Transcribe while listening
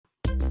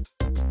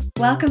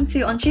Welcome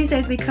to On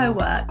Tuesdays We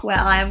Co-Work, where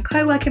I am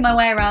co-working my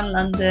way around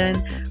London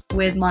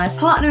with my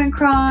partner in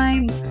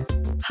crime,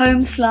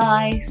 Home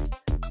Slice,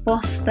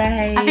 Boss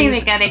Babe. I think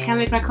we get it. Can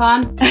we crack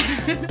on?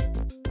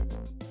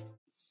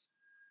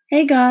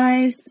 Hey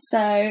guys,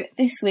 so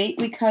this week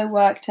we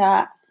co-worked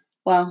at,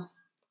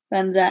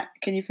 Bernadette,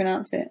 can you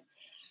pronounce it?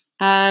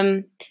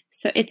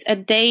 So it's a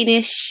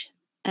Danish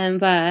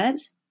word,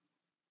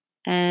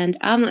 and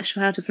I'm not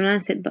sure how to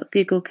pronounce it, but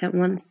Google can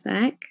one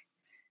sec.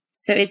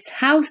 So it's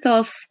House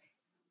of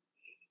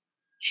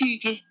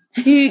Hygge.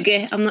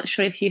 Hygge. I'm not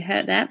sure if you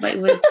heard that, but it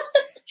was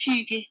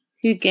Hygge.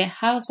 Hygge,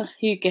 House of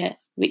Hygge,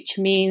 which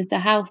means the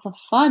house of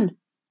fun.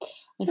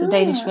 It's a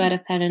Danish word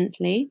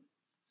apparently.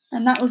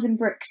 And that was in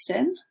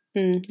Brixton.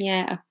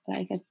 Yeah,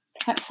 like a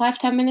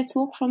 5-10 minutes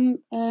walk from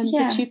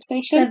the tube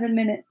station. 7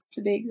 minutes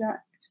to be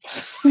exact.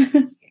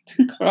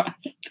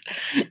 Christ.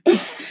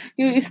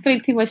 You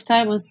spent too much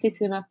time on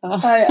sitting in my car.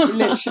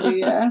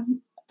 Literally, yeah.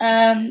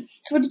 So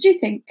what did you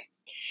think?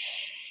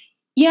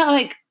 Yeah,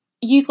 like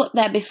you got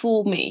there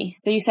before me,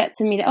 so you said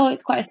to me that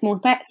it's quite a small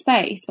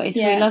space, but it's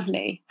really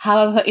lovely.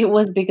 However, it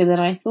was bigger than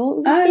I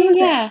thought. Was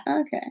yeah. it?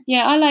 Okay.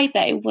 Yeah, I like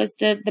that. It was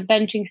the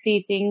benching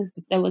seatings.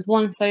 There was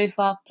one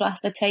sofa plus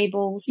the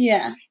tables.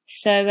 Yeah.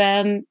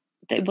 So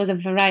it was a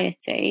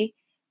variety.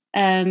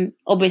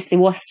 Obviously,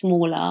 it was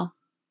smaller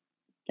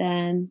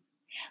than.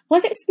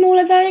 Was it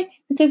smaller though?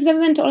 Because when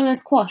we went to Orlando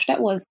Squash,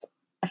 that was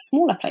a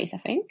smaller place, I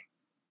think.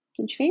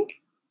 Don't you think?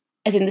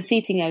 As in the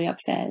seating area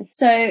upstairs.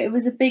 So it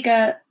was a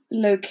bigger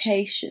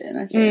location,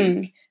 I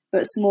think,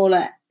 but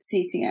smaller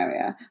seating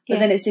area. But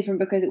then it's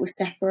different because it was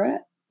separate.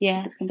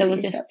 Yeah, so it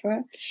was just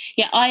separate.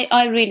 Yeah,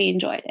 I really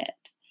enjoyed it.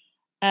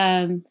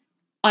 I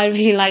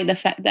really liked the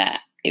fact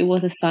that it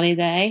was a sunny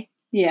day.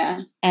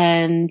 Yeah,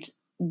 and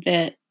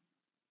so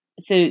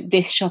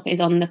this shop is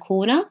on the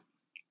corner.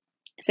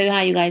 So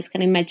how you guys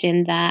can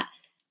imagine that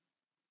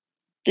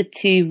the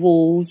two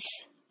walls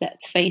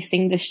that's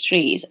facing the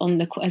street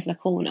as the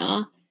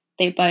corner,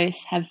 they both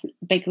have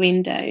big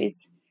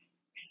windows.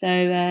 So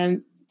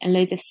and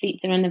loads of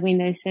seats around the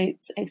window. So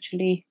it's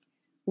actually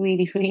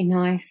really, really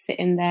nice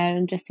sitting there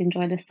and just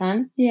enjoy the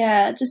sun.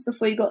 Yeah, just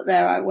before you got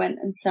there, I went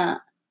and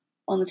sat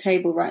on the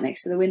table right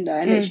next to the window,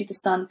 and literally the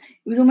sun.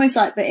 It was almost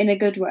like, but in a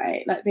good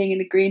way, like being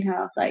in a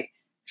greenhouse, like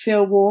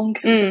feel warm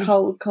because it was a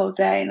cold, cold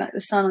day, and like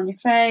the sun on your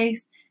face.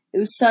 It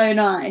was so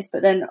nice,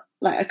 but then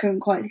like I couldn't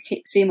quite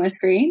see my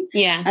screen.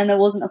 Yeah, and there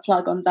wasn't a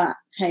plug on that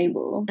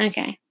table.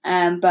 Okay.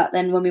 But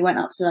then when we went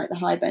up to like the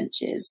high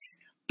benches,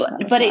 but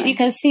nice. You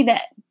can see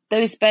that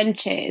those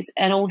benches,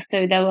 and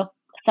also there were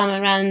some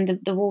around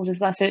the walls as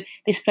well. So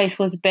this place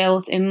was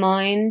built in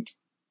mind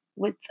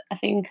with, I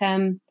think,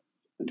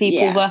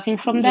 people working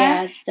from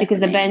there,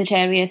 because the bench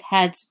areas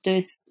had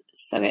those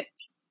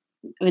sockets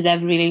with a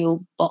really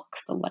little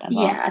box or whatever.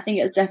 Yeah, I think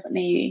it's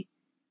definitely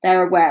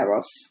they're aware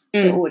of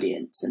the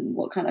audience and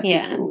what kind of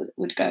people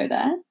would go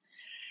there.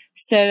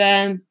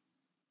 So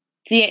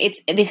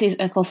this is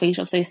a coffee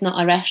shop, so it's not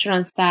a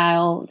restaurant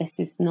style. This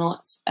is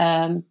not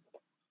a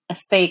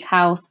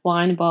steakhouse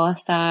wine bar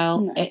style.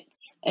 No.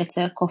 It's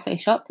a coffee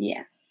shop.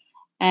 Yeah.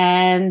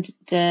 And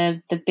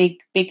the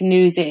big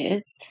news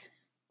is,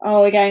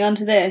 we're going on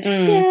to this.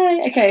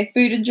 Yay. Okay,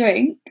 food and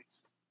drink.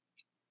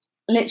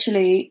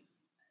 Literally,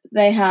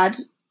 they had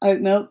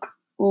oat milk,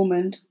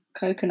 almond,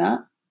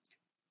 coconut.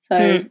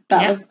 So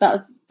that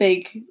was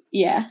big.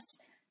 Yes.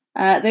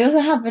 They also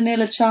had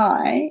vanilla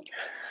chai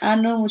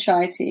and normal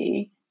chai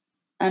tea,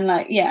 and so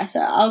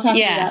I was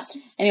happy with that.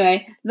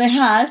 Anyway, they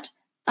had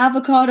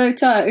avocado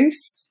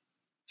toast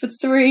for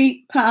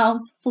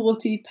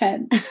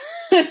 £3.40.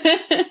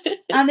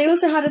 And they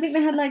also had, I think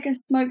they had like a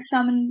smoked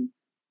salmon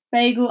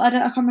bagel. I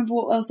can't remember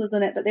what else was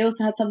on it, but they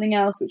also had something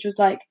else which was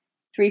like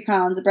 £3,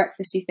 a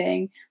breakfasty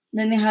thing. And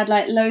then they had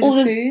like loads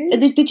of food.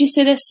 Did you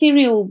see the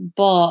cereal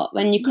bar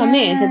when you come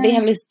in? So they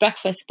have this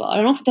breakfast bar. I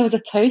don't know if there was a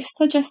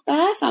toaster just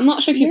there. So I'm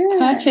not sure if you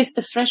purchased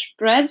the fresh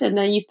bread and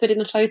then you put in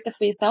a toaster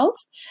for yourself.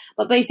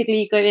 But basically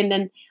you go in,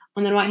 then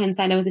on the right hand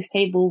side there was this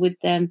table with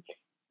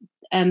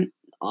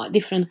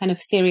different kind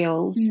of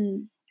cereals,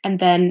 and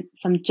then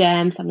some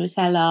jam, some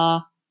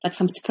Nutella, like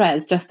some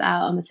spreads just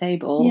out on the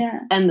table,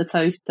 and the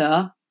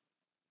toaster.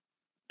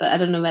 But I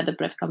don't know where the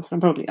bread comes from.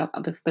 Probably up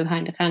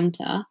behind the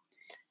counter.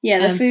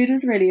 Yeah, the food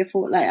was really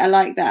affordable. I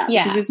like that.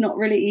 Yeah, because we've not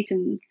really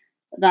eaten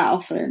that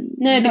often.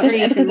 No,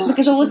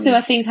 because also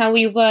I think how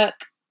we work.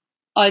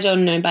 I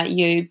don't know about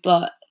you,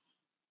 but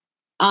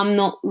I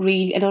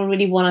don't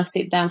really want to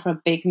sit down for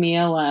a big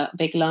meal or a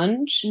big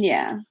lunch.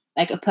 Yeah,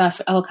 like a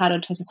perfect avocado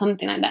toast or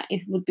something like that.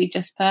 It would be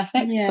just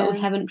perfect. Yeah. But we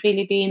haven't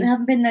really been. There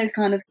haven't been those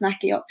kind of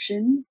snacky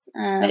options.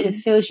 That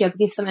just fills you up,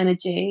 gives some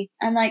energy,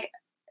 and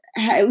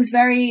it was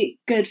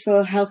very good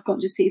for health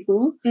conscious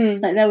people.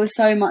 Like there was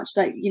so much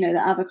the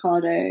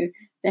avocado.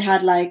 They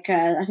had I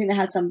think they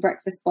had some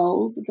breakfast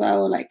bowls as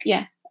well,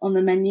 on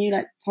the menu,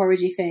 like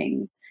porridgey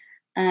things.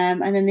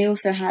 And then they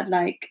also had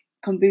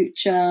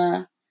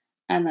kombucha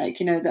and the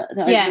oat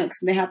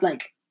milks, and they had a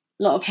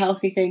lot of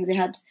healthy things. They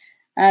had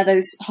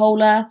those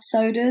whole earth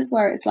sodas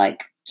where it's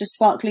just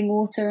sparkling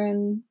water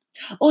and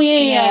Oh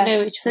yeah, I know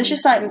which so one. it's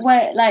just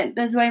like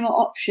there's way more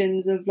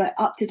options of like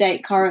up to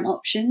date current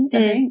options. I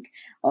think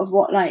of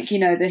what like the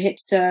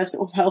hipster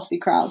sort of healthy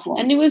crowd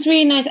wants. And it was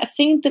really nice. I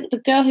think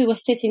the girl who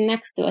was sitting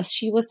next to us,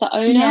 she was the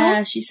owner.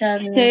 Yeah, she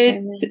said.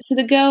 So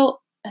the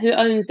girl who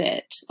owns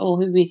it, or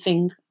who we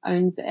think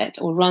owns it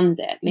or runs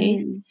it at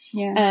least,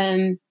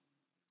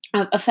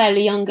 a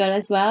fairly young girl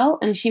as well,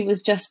 and she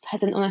was just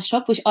present on a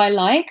shop, which I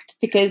liked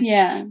because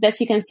that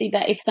you can see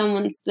that if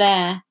someone's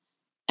there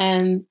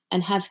and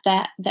have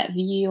that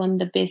view on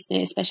the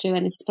business, especially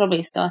when it's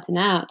probably starting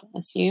out, I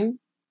assume.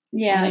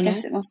 Yeah, I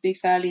guess it must be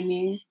fairly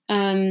new.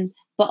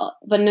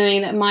 But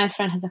knowing that my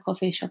friend has a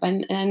coffee shop,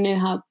 and I know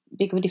how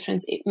big of a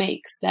difference it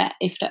makes that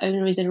if the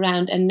owner is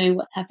around and know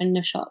what's happened in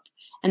the shop,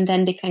 and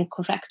then they can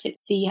correct it,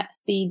 see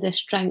the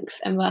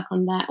strength and work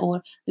on that,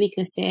 or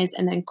weaknesses,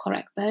 and then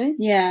correct those.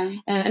 Yeah.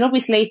 And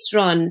obviously later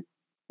on,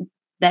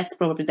 that's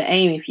probably the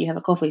aim. If you have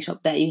a coffee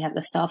shop there, you have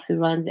the staff who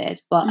runs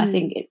it. But I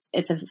think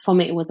for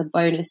me, it was a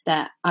bonus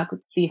that I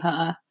could see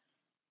her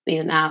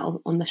being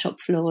out on the shop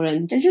floor,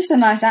 and it's just a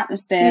nice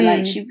atmosphere.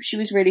 Like she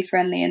was really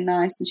friendly and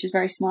nice, and she was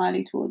very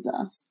smiley towards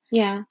us.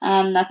 Yeah.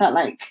 And I felt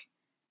like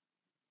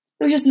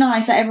it was just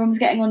nice that everyone was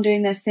getting on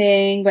doing their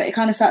thing, but it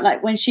kind of felt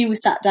like when she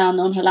was sat down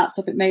on her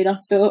laptop, it made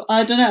us feel,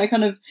 I don't know,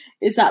 kind of,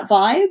 it's that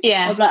vibe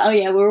of like, oh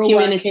yeah, we're all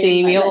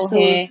community, working, like, we're all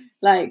here.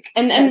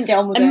 Let's get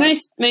on with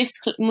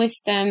it.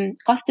 Most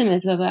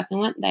customers were working,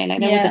 weren't they? Like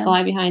there was a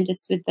guy behind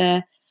us with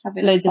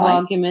loads of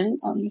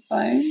arguments on the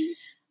phone.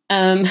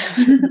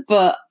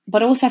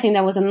 But also I think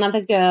there was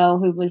another girl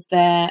who was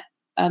there.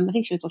 I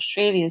think she was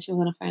Australian. She was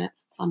on a phone at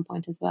some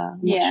point as well. I'm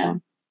not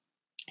sure.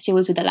 She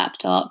was with a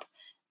laptop.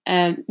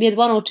 We had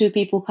one or two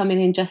people coming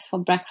in just for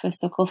breakfast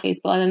or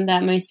coffees, but other than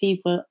that, most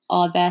people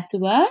are there to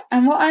work.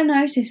 And what I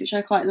noticed, which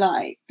I quite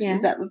liked,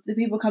 is that the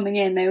people coming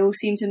in, they all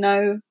seem to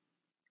know.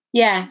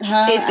 Yeah,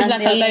 it's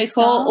like a local,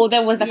 staff. Or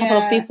there was a couple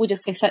of people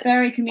just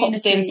very community.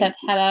 Popped in and said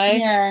hello.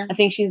 Yeah, I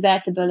think she's there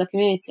to build a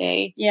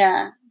community.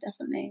 Yeah,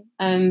 definitely.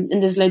 And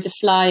there's loads of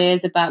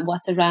flyers about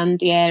what's around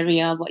the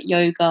area, what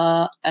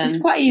yoga, it's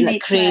quite a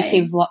unique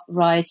creative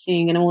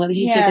writing and all that.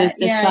 You see those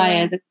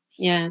flyers.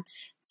 Yeah.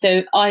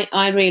 So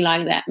I really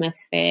like the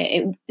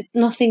atmosphere. It's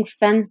nothing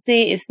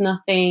fancy. It's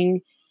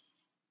nothing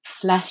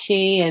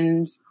flashy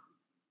and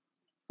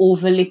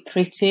overly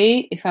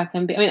pretty, if I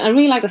can be. I mean, I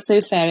really like the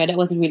sofa area. That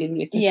was really,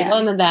 really pretty.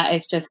 Other than that,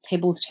 it's just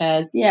tables,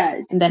 chairs. Yeah,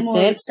 it's and that's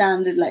more of a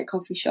standard like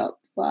coffee shop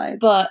vibe.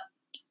 But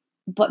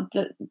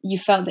you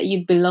felt that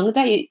you belonged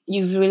there.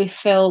 You really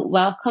feel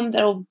welcome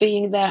there, or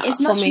being there.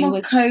 It's much more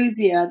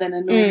cozier than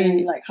a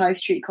normal like high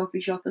street coffee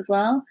shop as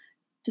well.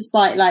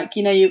 Despite like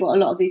you've got a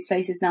lot of these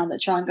places now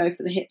that try and go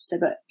for the hipster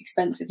but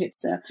expensive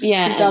hipster.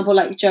 Yeah. For example,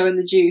 like Joe and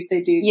the Juice,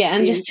 they do. Yeah,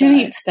 and just too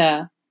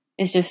hipster.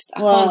 It's just I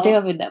can't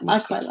deal with that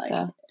much. I quite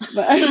hipster.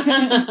 Like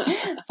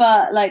it.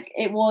 But like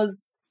it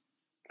was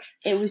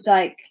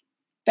like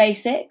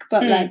basic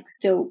but like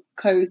still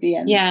cozy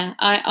and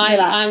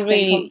I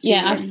really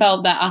I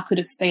felt that I could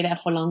have stayed there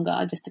for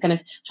longer, just to kind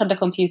of shut the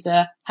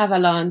computer, have a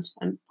lunch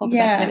and pop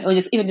back, or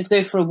just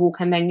go for a walk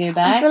and then go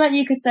back. I feel like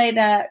you could stay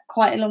there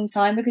quite a long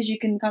time because you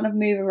can kind of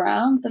move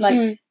around, so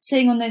like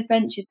sitting on those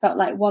benches felt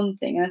like one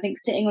thing, and I think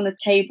sitting on a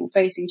table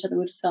facing each other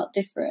would have felt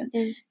different,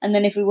 and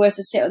then if we were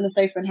to sit on the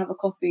sofa and have a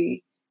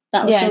coffee,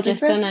 that would feel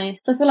different. So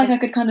nice. So I feel like I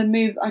could kind of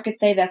move. I could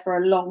stay there for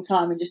a long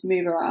time and just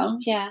move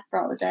around.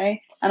 Throughout the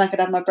day, and I could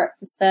have my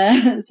breakfast there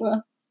as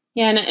well.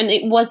 Yeah, and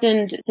it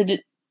wasn't so that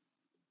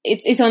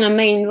it's on a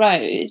main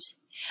road.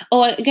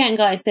 Oh, again,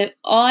 guys. So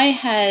I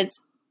had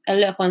a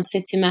look on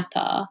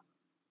Citymapper,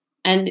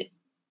 and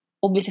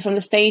obviously from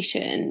the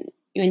station,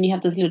 when you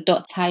have those little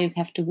dots, how you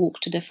have to walk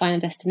to the final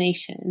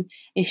destination,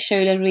 it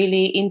showed a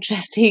really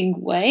interesting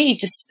way. It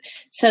just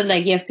said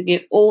like you have to go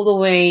all the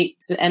way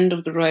to the end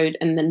of the road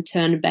and then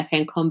turn back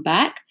and come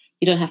back.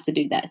 You don't have to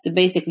do that. So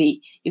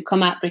basically, you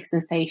come out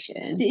Brixton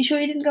Station. Are you sure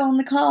you didn't go on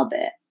the car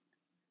bit?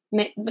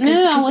 No,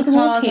 I was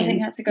walking. I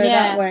think had to go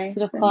that way. To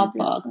the car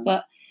park.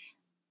 But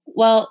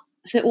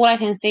so all I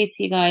can say to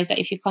you guys that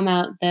if you come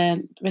out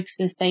the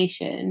Brixton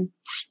Station,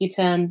 you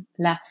turn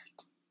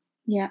left.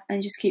 Yeah,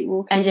 and just keep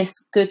walking. And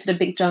just go to the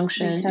big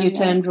junction. You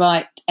turn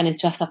right, and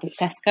it's just after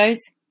Tesco's.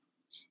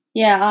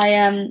 Yeah,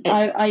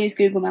 I use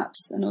Google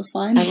Maps, and it was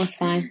fine. It was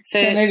fine. So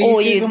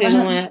or use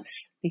Google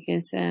Maps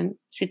because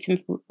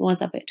City was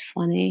a bit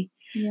funny.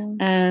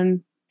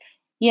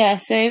 Yeah.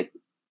 So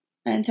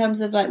in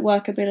terms of like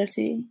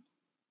workability.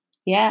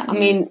 Yeah, I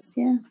mean,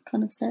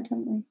 kind of said,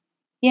 haven't we?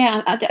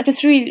 Yeah, I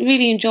just really,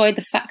 really enjoyed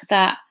the fact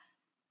that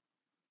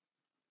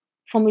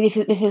for me,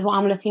 this is what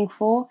I'm looking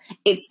for.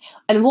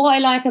 And what I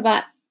like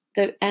about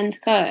the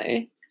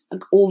 &Co,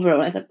 like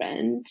overall as a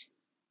brand,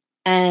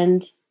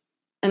 and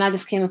I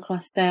just came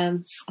across a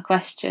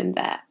question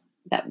that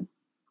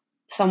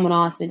someone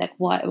asked me, like,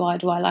 why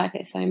do I like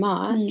it so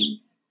much?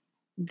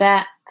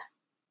 That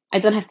I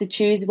don't have to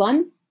choose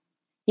one.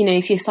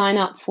 If you sign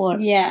up for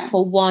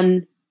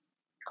one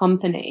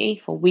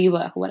company, for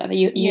WeWork or whatever,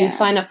 you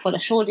sign up for the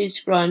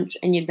Shoreditch branch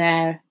and you're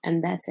there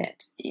and that's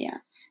it. Yeah.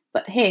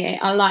 But here,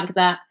 I like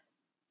that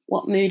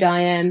what mood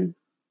I am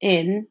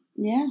in,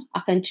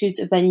 I can choose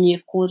a venue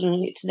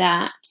accordingly to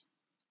that.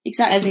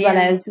 Exactly. As well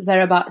as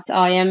whereabouts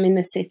I am in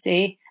the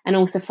city. And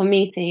also for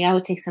meeting, I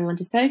would take someone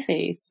to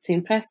Sophie's to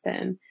impress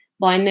them.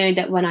 But I know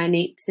that when I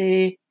need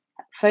to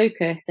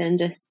focus and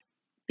just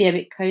be a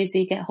bit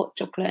cozy, get hot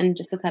chocolate and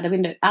just look out the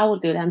window, I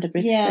would go down to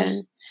Brixton.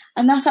 Yeah.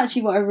 And that's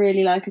actually what I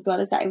really like as well,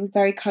 is that it was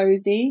very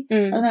cozy.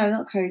 Oh no,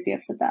 not cozy,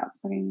 I've said that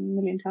a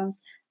million times.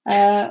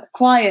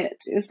 Quiet.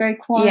 It was very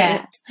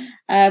quiet.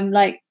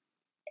 Yeah.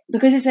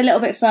 Because it's a little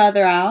bit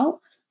further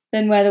out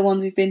than where the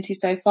ones we've been to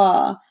so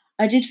far,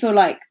 I did feel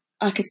like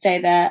I could stay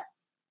there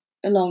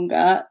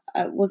longer.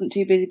 I wasn't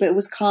too busy, but it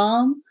was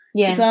calm.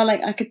 Yeah. As well,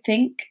 like I could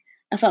think.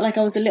 I felt like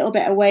I was a little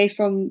bit away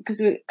from,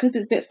 because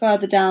it's a bit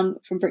further down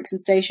from Brixton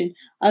Station.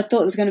 I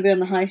thought it was going to be on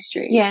the high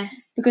street. Yeah.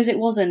 Because it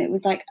wasn't. It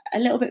was like a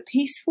little bit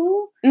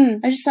peaceful. I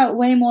just felt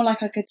way more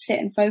like I could sit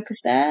and focus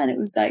there, and it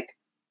was like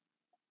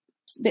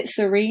a bit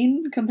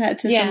serene compared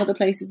to some other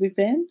places we've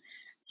been.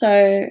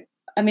 So,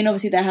 I mean,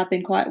 obviously there have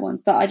been quiet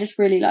ones, but I just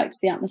really liked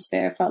the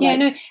atmosphere. I felt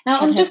no.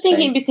 Now I was just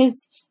thinking,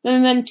 because when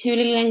we went to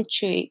Little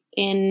Entry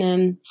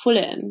in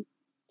Fulham,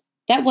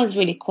 that was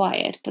really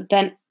quiet, but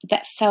then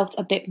that felt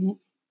a bit.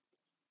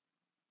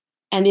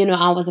 And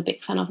I was a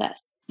big fan of that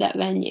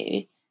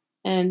venue,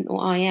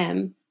 or I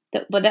am.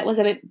 But that was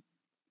a bit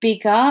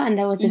bigger, and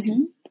that was just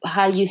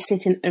how you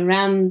sitting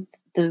around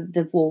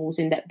the walls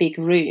in that big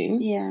room.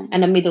 Yeah.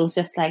 And the middle's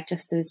just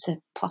as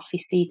puffy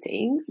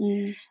seatings.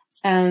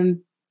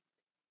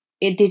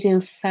 It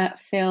didn't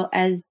feel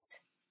as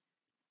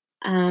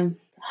I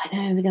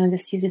don't know. We're gonna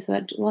just use this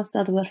word. What's the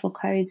other word for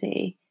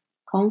cozy?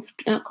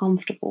 Not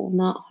comfortable,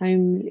 not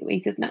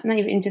homely. Just not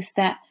even just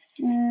that.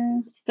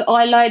 Yeah. So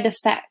I like the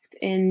fact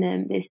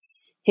in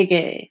this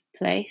Hygge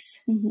place.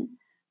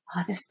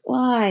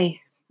 Why?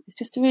 It's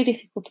just really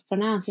difficult to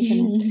pronounce,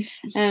 isn't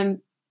it?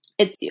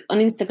 It's on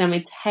Instagram.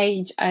 It's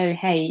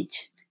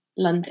HOH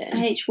London.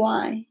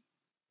 HY.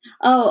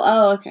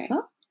 Oh, okay.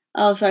 What?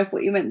 Oh, sorry, I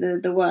thought you meant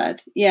the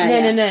word.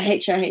 Yeah, no.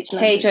 HOH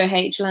London.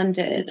 HOH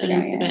London on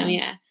Instagram.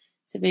 Yeah.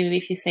 So maybe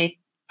if you say,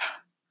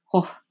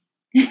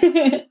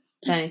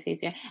 then it's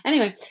easier.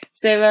 Anyway,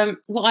 so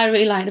what I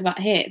really liked about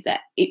here,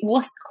 that it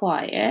was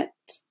quiet,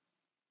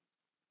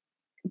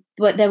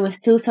 but there were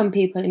still some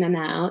people in and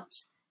out,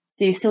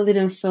 so you still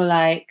didn't feel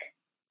like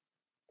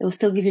they were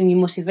still giving you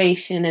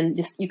motivation, and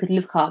just you could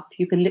look up,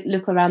 you could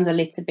look around a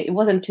little bit. It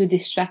wasn't too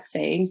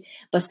distracting,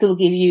 but still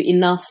give you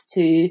enough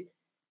to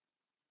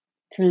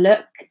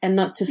look and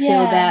not to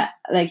feel that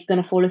like you're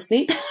gonna fall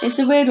asleep. It's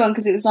a weird one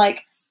because it was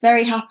like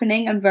very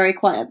happening and very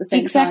quiet at the same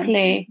time.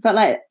 Exactly. But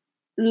like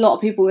a lot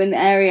of people in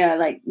the area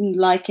like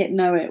it,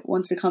 know it,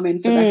 want to come in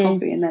for their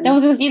coffee, and then there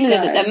was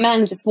that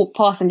man just walked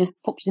past and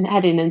just popped his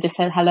head in and just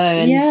said hello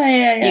and you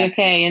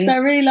okay, and so I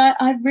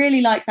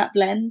really like that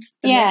blend.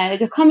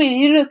 You come in,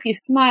 you look, you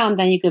smile, and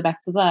then you go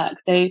back to work.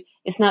 So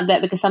it's not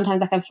that, because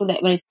sometimes I can feel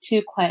that when it's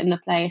too quiet in a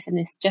place and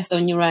it's just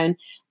on your own,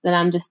 then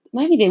I'm just,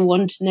 maybe they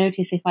won't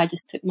notice if I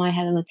just put my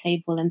head on the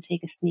table and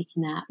take a sneaky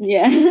nap.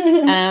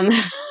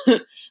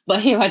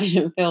 But here I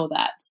didn't feel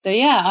that. So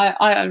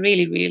I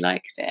really, really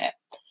liked it.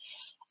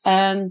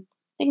 I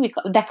think we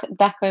got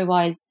deco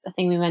wise. I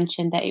think we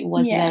mentioned that it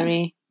was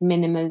very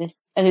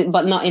minimalist,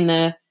 but not in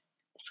a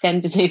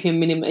Scandinavian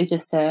minimal. It's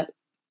just a.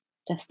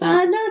 No,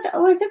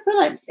 I feel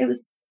like it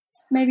was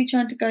maybe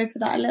trying to go for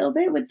that a little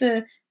bit with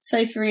the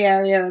sofa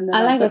area and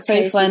I like the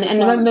sofa,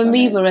 and when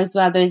we were as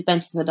well, those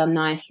benches were done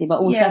nicely.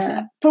 But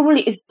also,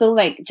 probably it's still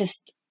like,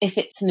 just if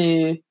it's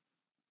new,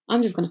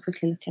 I'm just going to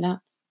quickly look it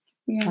up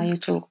while you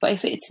talk. But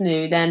if it's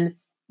new, then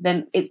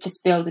it's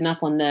just building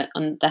up on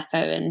deco,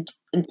 and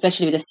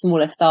especially with the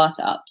smaller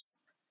startups,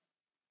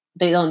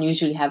 they don't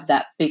usually have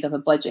that big of a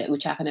budget,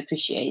 which I can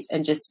appreciate,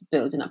 and just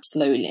building up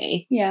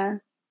slowly. Yeah.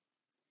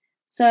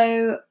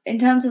 So in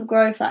terms of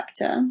growth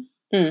factor,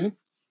 I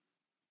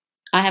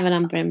have a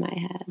number in my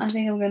head. I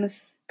think I'm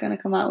gonna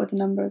come out with a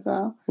number as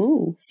well.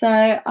 Ooh. So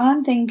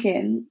I'm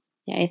thinking.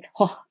 Yeah, it's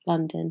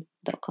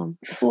london.com.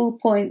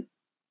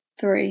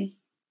 4.3.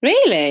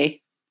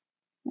 Really?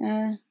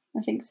 I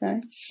think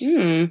so.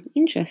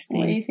 Interesting.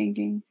 What are you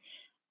thinking?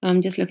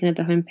 I'm just looking at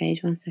the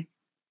homepage. 1 sec.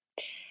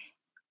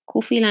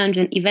 Coffee lounge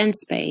and event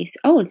space.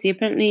 Oh, so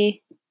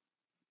apparently.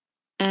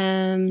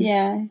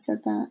 Yeah, I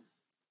said that.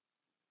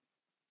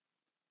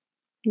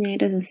 Yeah, it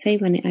doesn't say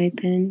when it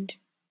opened.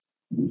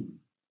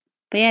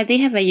 But yeah, they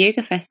have a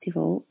yoga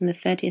festival on the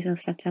 30th of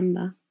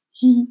September,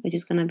 which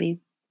is gonna be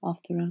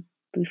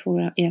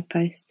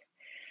post.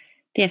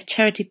 They have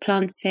charity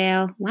plant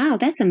sale. Wow,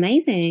 that's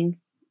amazing.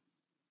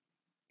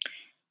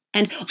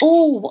 And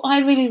what I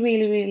really,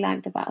 really, really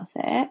liked about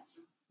it,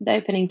 the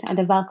opening time,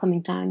 the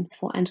welcoming times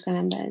for Entco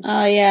members.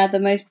 Oh yeah, the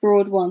most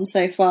broad one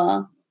so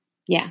far.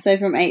 Yeah. So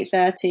from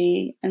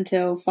 8:30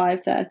 until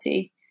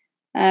 5:30.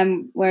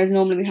 Whereas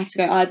normally we have to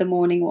go either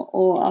morning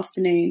or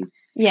afternoon.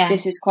 Yeah.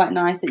 This is quite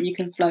nice that you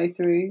can flow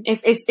through.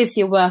 If it's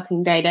your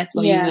working day, that's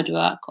what you would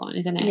work on,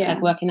 isn't it? Yeah.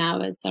 Like working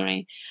hours,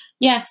 sorry.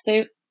 Yeah,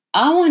 so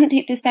I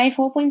wanted to say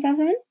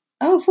 4.7.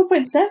 Oh,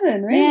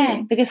 4.7, really?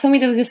 Yeah, because for me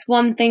there was just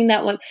one thing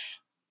that was,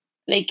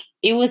 like,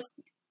 it was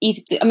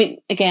easy to. I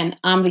mean, again,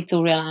 I'm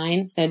Victoria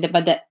Line,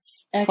 but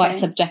that's quite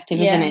subjective,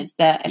 isn't it?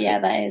 That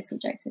is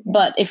subjective. Yeah.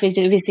 But if it's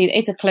obviously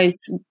it's a close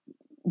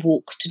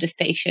walk to the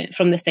station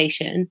from the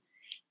station,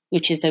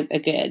 which is a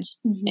good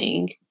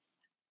thing.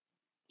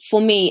 For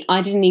me,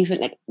 I didn't even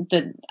like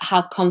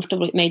how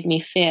comfortable it made me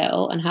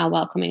feel and how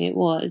welcoming it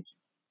was.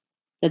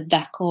 The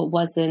decor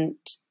wasn't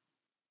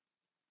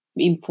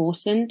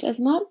important as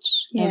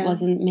much. I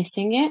wasn't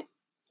missing it.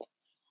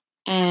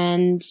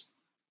 And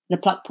the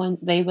plug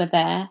points, they were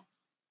there.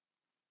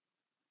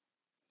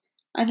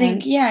 I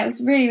think, it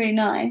was really, really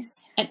nice.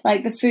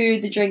 Like the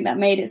food, the drink, that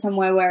made it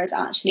somewhere where it's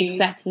actually...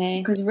 Exactly.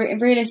 Because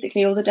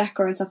realistically, all the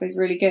decor and stuff is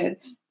really good.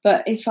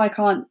 But if I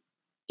can't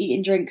eat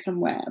and drink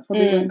somewhere, I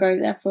probably won't go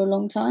there for a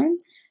long time.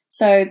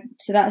 So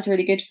that's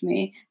really good for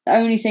me. The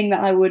only thing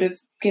that I would have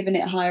given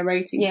it a higher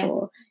rating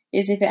for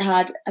is if it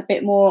had a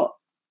bit more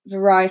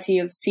variety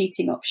of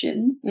seating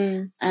options,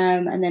 and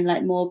then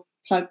like more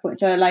plug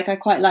points. So like I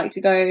quite like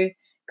to go,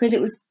 because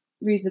it was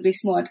reasonably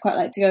small, I'd quite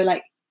like to go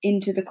like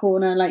into the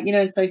corner, like, you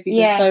know, in Sophie's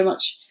there's so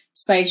much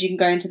space, you can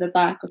go into the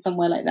back or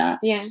somewhere like that.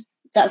 Yeah,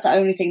 that's the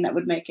only thing that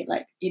would make it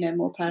like, you know,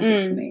 more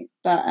perfect for me.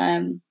 But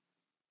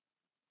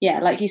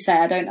like you say,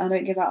 I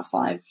don't give out a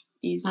 5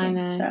 easily. I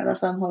know, so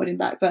that's why I'm holding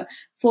back. But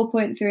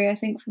 4.3 I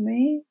think for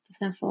me. It's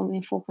for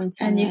me 4.7.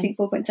 And you think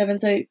 4.7,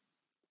 so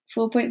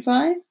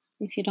 4.5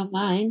 if you don't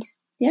mind.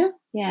 Yeah,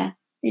 I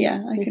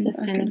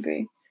can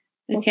agree.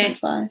 Okay,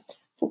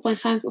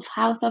 4.5 of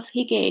House of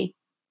Higgy.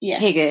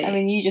 Yes. Higgy. I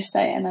mean, you just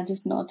say it and I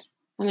just nod.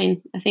 I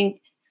mean, I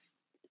think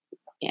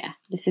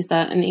this is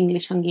an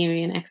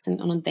English-Hungarian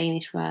accent on a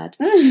Danish word.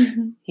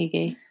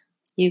 Higgy,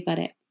 you got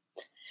it.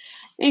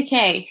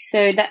 Okay,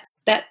 so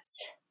that's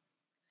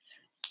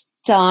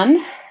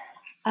done.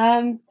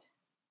 I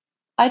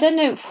don't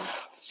know.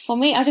 For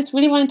me, I just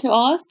really wanted to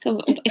ask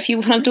if you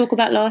want to talk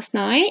about last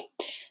night,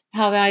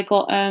 how I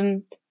got.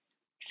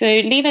 So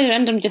Lena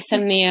Random just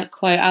sent me a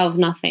quote out of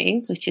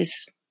nothing, which is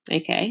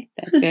okay.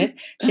 That's good.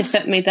 She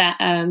sent me that.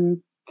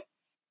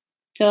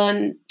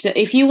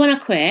 If you want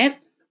to quit,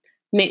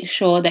 make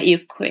sure that you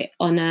quit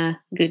on a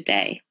good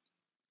day.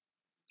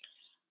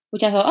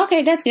 Which I thought,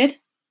 okay, that's good.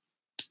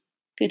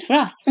 Good for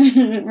us.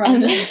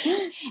 Random.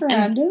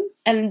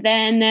 And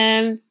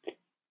then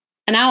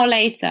an hour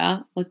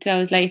later or 2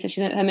 hours later,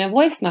 she sent me a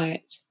voice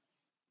note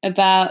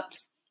about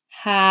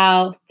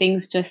how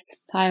things just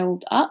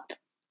piled up.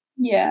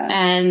 Yeah.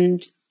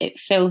 And it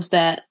feels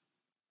that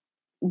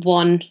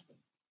one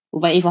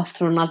wave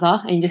after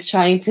another and just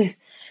trying to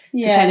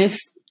kind of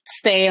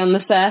stay on the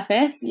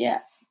surface. Yeah.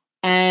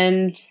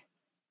 And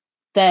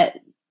that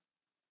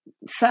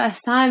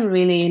first time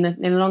really in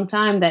a long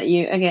time that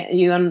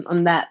you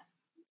on that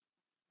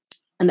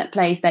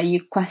place that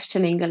you're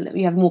questioning,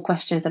 you have more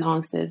questions than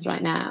answers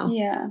right now.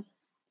 Yeah.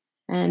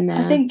 And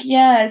I think,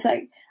 it's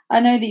like,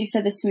 I know that you've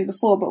said this to me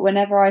before, but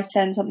whenever I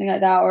send something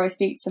like that or I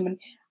speak to someone,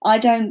 I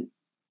don't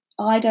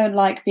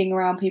like being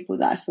around people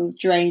that I feel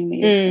drain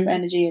me of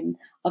energy and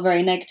are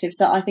very negative.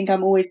 So I think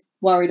I'm always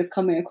worried of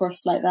coming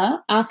across like that.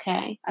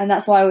 Okay. And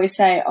that's why I always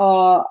say,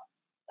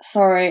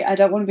 sorry, I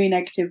don't want to be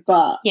negative,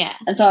 but... Yeah.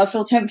 And so I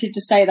feel tempted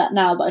to say that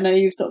now, but I know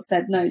you've sort of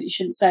said, no, you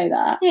shouldn't say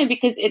that. Yeah,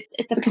 because it's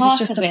a because part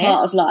it's just of a it.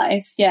 part of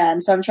life. Yeah,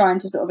 and so I'm trying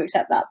to sort of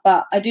accept that.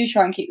 But I do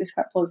try and keep this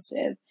quite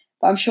positive.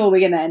 But I'm sure we're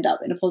going to end up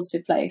in a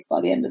positive place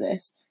by the end of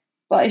this.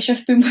 But it's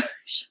just been like...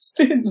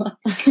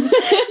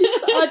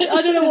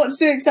 I don't know what to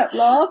do except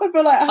laugh. I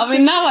feel like...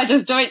 now I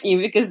just joined you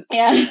because,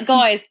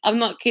 guys, I'm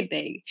not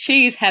kidding.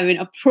 She's having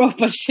a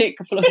proper shit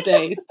couple of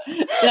days.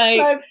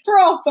 Like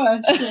proper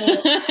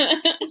shit.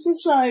 It's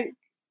just like...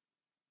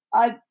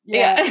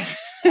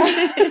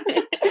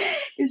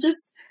 It's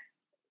just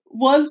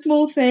one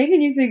small thing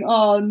and you think,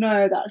 oh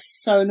no, that's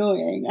so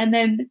annoying. And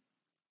then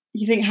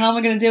you think, how am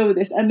I going to deal with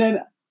this? And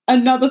then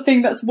another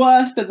thing that's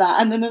worse than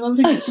that, and then another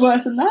thing that's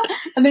worse than that,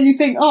 and then you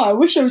think, I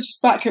wish I was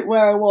just back at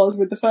where I was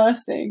with the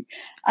first thing.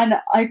 And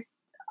I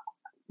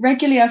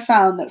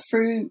found that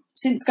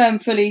since going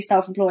fully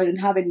self-employed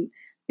and having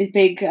this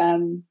big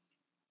sort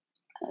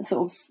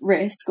of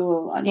risk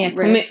or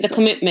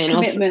commitment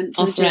of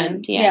the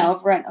rent, gym,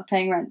 of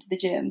paying rent to the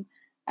gym,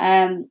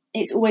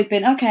 it's always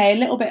been okay, a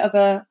little bit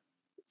of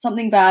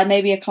something bad,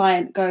 maybe a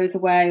client goes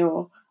away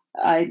or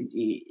a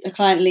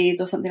client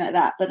leaves or something like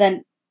that, but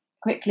then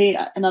quickly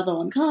another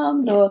one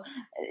comes, or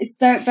it's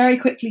very, very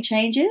quickly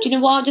changes. Do you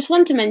know what I just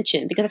want to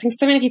mention, because I think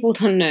so many people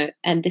don't know,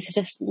 and this is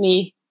just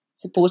me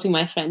supporting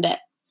my friend,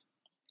 that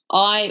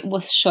I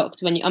was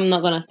shocked when I'm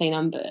not going to say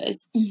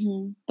numbers,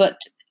 but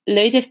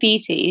loads of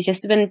PTs,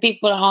 just when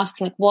people are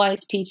asking like, why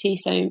is PT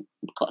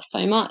got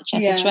so much,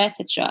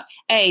 etc.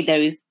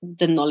 There is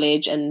the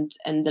knowledge and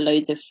the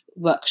loads of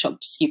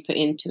workshops you put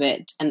into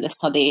it, and the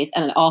studies,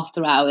 and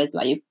after hours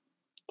where you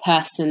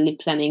personally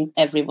planning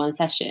every one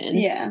session.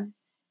 Yeah.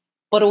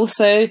 But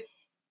also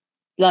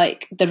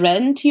like the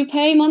rent you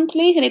pay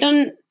monthly. So they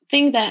don't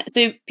think that.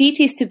 So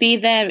PTs to be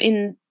there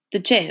in the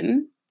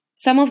gym,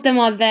 some of them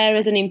are there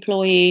as an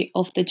employee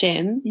of the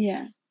gym.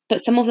 Yeah.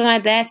 But some of them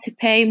are there to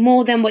pay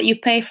more than what you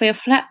pay for your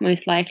flat,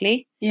 most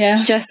likely.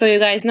 Yeah. Just so you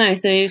guys know.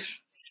 So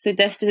So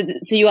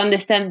so you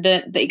understand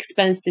the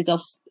expenses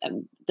of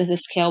the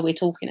scale we're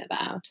talking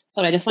about.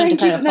 Sorry, I just wanted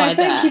to clarify that.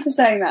 Thank you for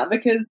saying that,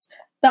 because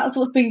that's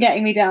what's been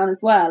getting me down as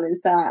well, is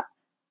that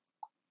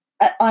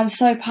I'm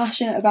so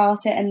passionate about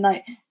it, and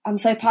like I'm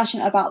so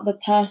passionate about the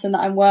person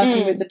that I'm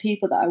working with, the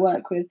people that I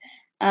work with,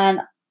 and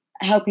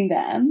helping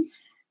them.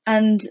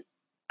 And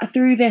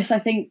through this, I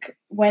think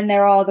when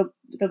there are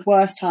the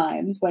worst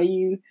times where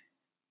you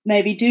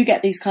maybe do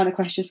get these kind of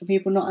questions from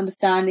people not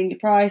understanding your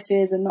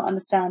prices and not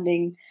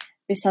understanding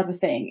this type of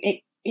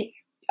thing,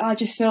 I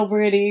just feel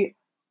really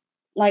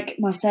like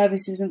my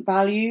service isn't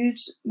valued,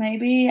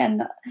 maybe,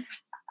 and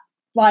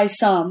by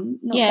some,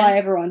 not by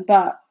everyone,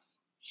 but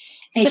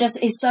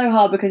it's so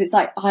hard, because it's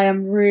like I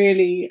am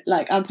really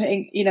like I'm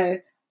putting, you know,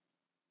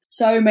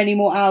 so many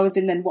more hours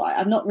in than what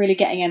I'm not really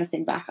getting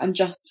anything back. I'm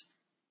just,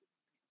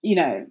 you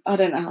know, I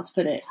don't know how to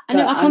put it. I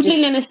know, I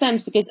completely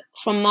understand, because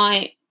from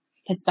my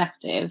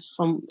perspective,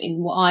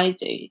 in what I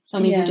do,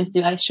 some people just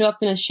do, I show up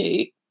in a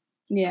shoot,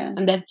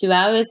 and there's 2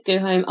 hours, go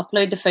home,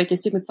 upload the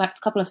photos, took me a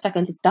couple of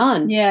seconds, it's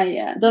done.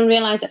 I don't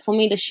realise that for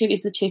me the shoot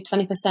is literally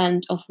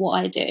 20% of what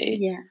I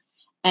do.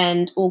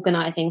 And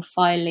organising,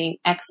 filing,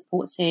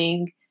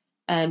 exporting,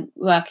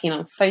 working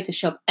on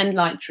Photoshop and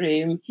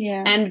Lightroom,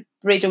 and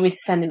Bridget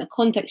was sending a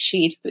contact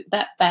sheet, put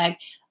that back.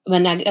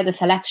 When I get the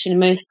selection,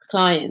 most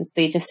clients,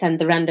 they just send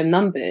the random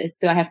numbers,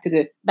 so I have to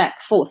go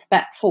back, forth,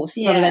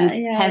 rather than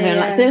having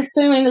like, so there's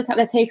so many little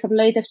that takes up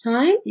loads of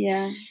time.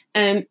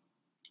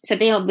 So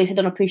they obviously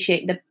don't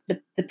appreciate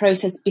the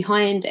process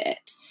behind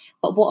it.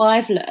 But what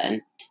I've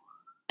learned,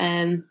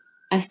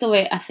 I saw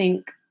it, I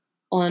think,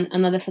 on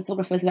another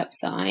photographer's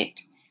website,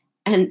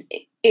 and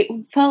it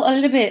felt a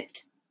little bit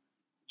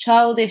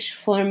childish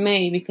for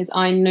me, because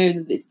I know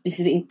that this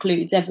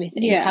includes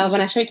everything. However,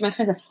 when I showed it to my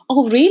friends, I said,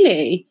 "Oh,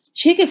 really?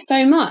 She gives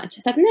so much."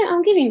 I said, "No,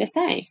 I'm giving the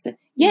same." She said,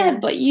 "Yeah,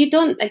 but you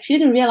don't." Like, she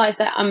didn't realize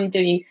that I'm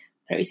doing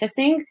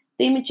processing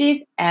the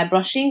images,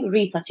 airbrushing,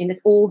 retouching.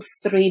 That's all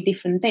 3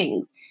 different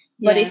things.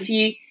 But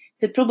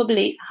so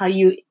probably how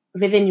you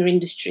within your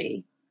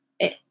industry,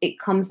 it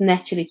comes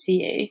naturally to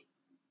you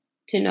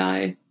to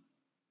know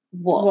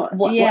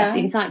what's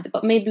inside.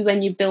 But maybe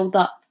when you build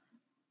up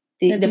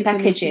the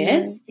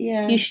packages,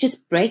 you should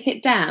just break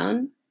it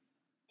down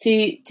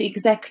to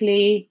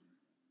exactly,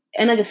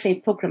 and I just say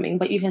programming,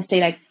 but you can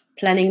say like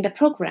planning the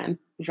program,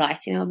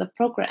 writing out the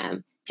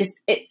program.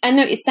 I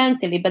know it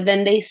sounds silly, but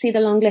then they see the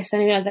long list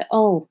and realize that,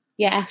 oh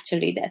yeah,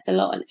 actually that's a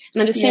lot. And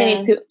I'm just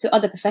saying it to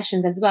other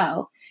professions as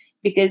well,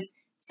 because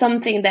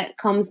something that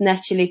comes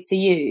naturally to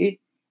you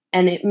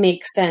and it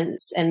makes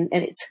sense and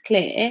it's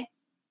clear,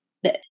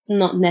 that's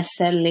not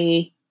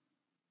necessarily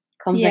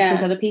comes naturally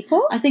to other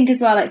people. I think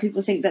as well, like,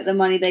 people think that the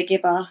money they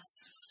give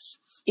us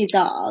is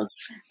ours,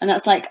 and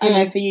that's like, I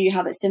know for you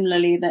have it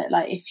similarly, that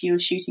like if you're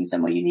shooting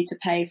somewhere you need to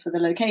pay for the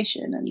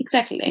location and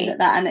exactly things like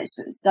that, and it's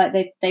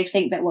like they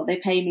think that what they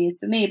pay me is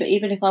for me, but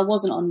even if I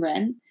wasn't on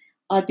rent,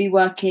 I'd be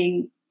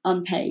working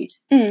unpaid,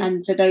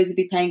 and so those would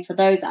be paying for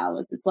those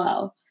hours as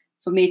well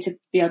for me to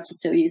be able to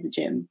still use the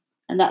gym,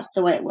 and that's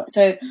the way it works.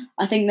 So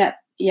I think that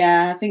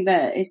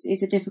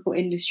it's a difficult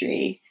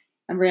industry.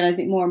 I'm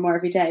realising more and more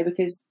every day,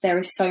 because there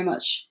is so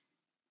much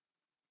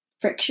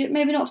friction,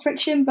 maybe not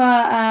friction,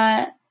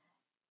 but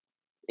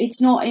it's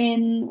not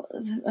in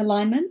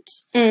alignment.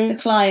 The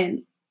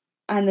client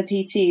and the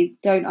PT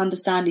don't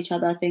understand each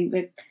other. I think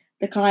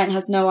the client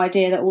has no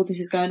idea that all this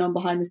is going on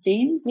behind the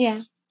scenes.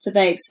 So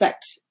they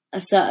expect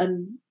a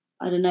certain,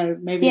 I don't know,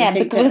 maybe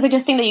because they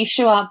just think that you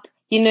show up,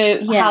 you know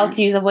how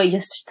to use the way you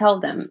just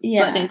tell them,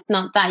 but it's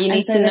not that. You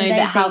need to know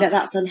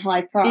that's a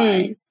high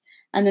price.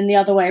 And then the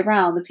other way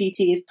around, the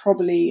PT is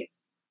probably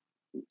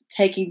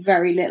taking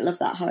very little of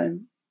that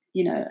home,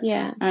 you know.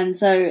 And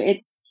so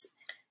it's...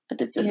 But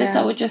that's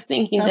I was just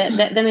thinking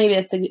that maybe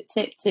that's a good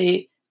tip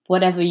to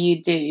whatever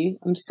you do.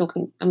 I'm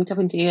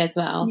talking to you as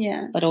well,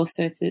 but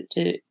also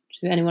to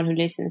anyone who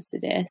listens to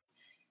this,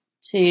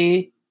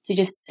 to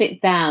just sit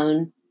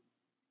down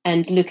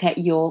and look at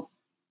your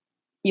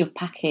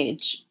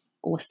package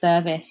or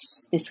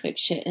service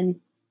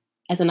description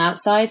as an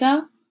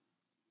outsider,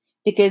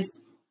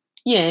 because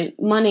you know,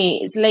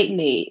 money is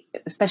lately,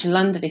 especially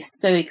London, is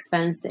so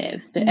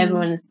expensive. So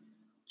everyone's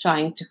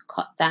trying to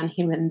cut down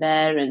here and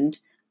there and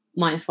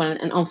mindful.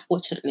 And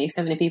unfortunately,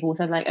 so many people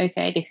said like,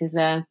 okay, this is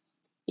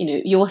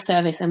your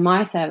service and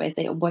my service.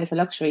 They are both a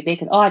luxury. They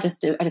could, I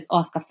just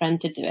ask a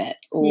friend to do it,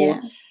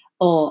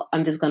 or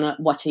I'm just gonna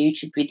watch a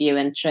YouTube video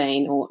and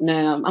train, or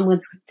no, I'm going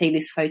to take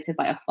this photo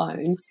by a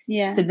phone.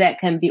 So that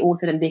can be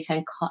altered and they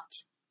can cut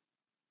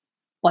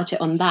budget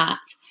on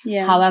that.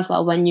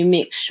 However, when you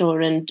make sure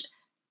and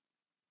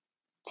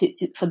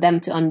for them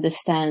to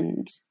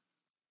understand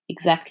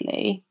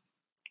exactly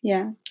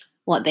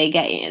what they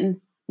get in,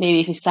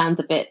 maybe if it sounds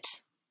a bit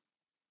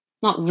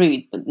not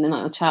rude but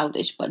not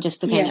childish, but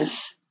just to kind of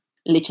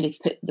literally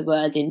put the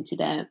words into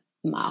their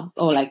mouth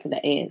or like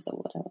their ears or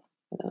whatever.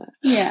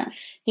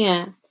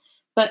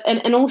 But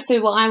and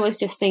also what I was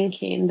just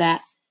thinking,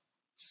 that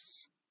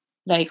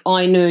like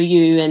I know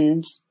you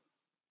and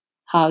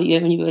how you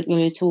when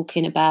we were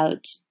talking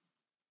about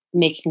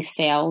making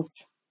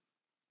sales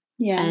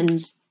Yeah.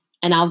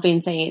 And I've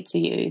been saying it to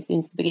you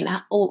since the beginning.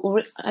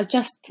 I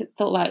just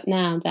thought about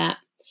now that,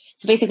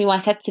 so basically what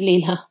I said to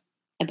Leela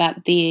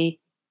about the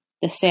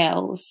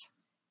sales,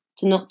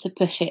 not to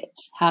push it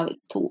how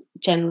it's taught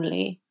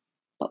generally,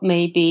 but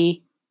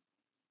maybe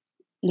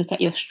look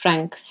at your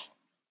strength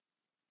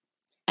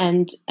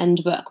and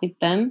work with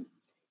them.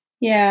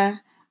 Yeah,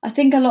 I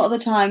think a lot of the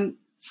time,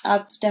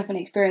 I've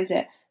definitely experienced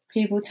it.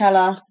 People tell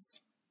us,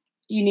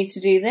 you need to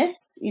do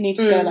this, you need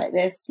to go like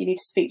this, you need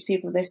to speak to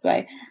people this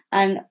way.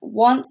 And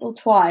once or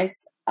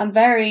twice, I'm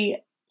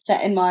very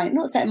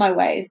not set in my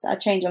ways. I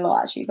change a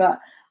lot actually, but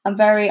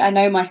I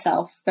know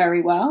myself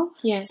very well.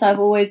 Yeah. So I've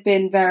always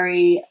been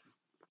very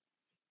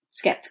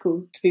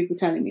skeptical to people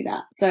telling me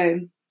that. So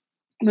I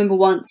remember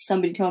once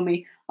somebody told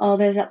me, oh,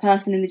 there's that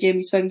person in the gym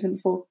you've spoken to them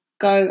before.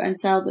 Go and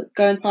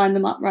sign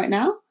them up right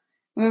now.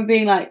 I remember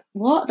being like,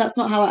 what? That's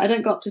not how I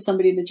don't go up to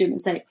somebody in the gym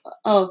and say,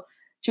 oh,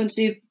 do you want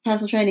to do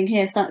personal training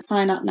here?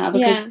 Sign up now.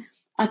 Because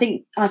I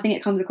think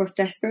it comes across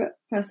desperate,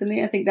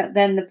 personally. I think that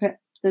then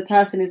the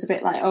person is a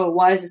bit like, oh,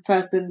 why is this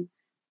person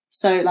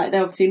so, like,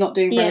 they're obviously not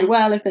doing very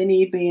well if they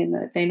need me and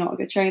that they're not a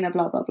good trainer,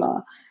 blah, blah,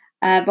 blah.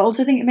 But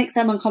also I think it makes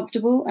them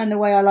uncomfortable. And the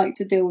way I like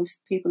to deal with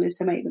people is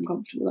to make them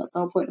comfortable. That's the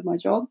whole point of my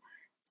job.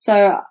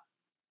 So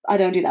I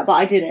don't do that. But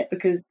I did it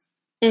because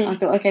I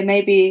thought, okay,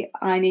 maybe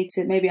I'm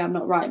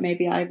not right.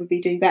 Maybe I would be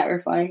doing better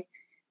if I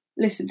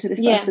listened to this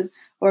person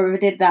or if I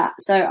did that.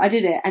 So I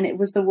did it and it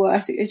was the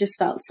worst. It just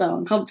felt so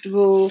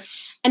uncomfortable.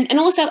 And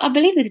also I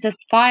believe this is a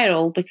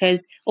spiral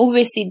because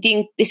obviously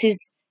this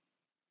is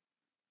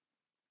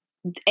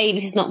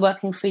not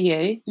working for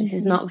you. This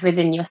is not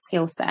within your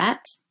skill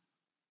set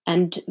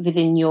and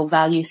within your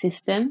value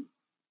system.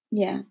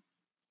 Yeah.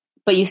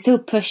 But you still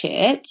push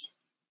it.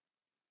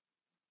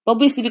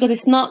 Obviously, because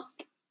it's not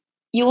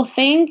your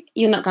thing,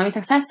 you're not going to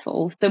be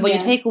successful. So when you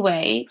take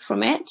away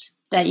from it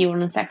that you're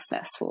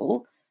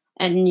unsuccessful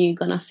and you're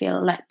going to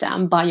feel let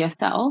down by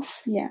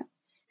yourself. Yeah.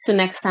 So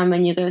next time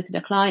when you go to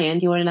the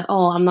client, you're like,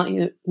 oh, I'm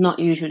not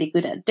usually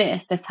good at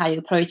this. That's how you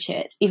approach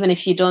it. Even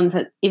if you're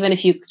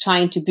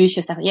trying to boost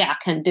yourself, I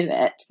can do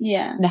it.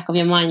 Yeah. Back of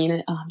your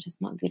mind, oh, I'm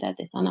just not good at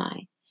this, aren't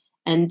I?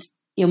 And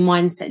your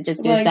mindset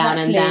just goes down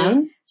and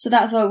down. So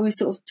that's why we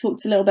sort of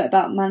talked a little bit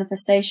about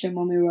manifestation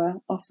when we were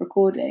off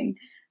recording.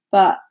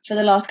 But for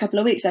the last couple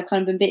of weeks, I've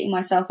kind of been beating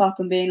myself up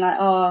and being like,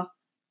 oh,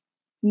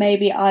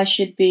 maybe I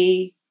should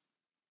be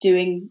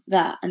doing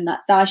that and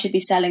that I should be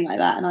selling like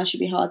that and I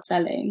should be hard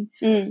selling.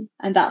 And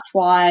that's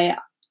why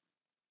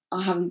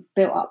I haven't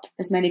built up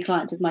as many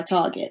clients as my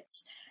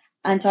targets.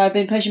 And so I've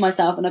been pushing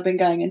myself and I've been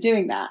going and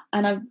doing that.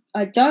 And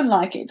I don't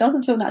like it. It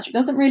doesn't feel natural. It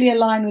doesn't really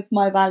align with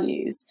my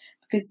values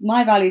because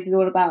my values is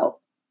all about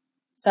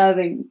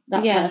serving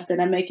that person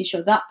and making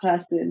sure that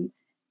person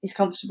is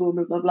comfortable,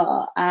 blah, blah,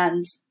 blah.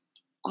 And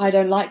I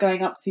don't like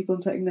going up to people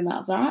and putting them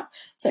out of that.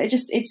 So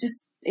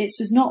it's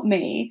just not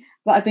me.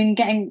 But I've been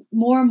getting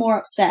more and more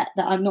upset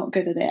that I'm not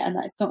good at it and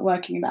that it's not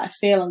working and that I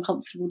feel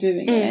uncomfortable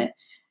doing it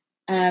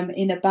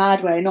in a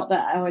bad way. Not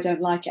that, I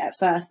don't like it at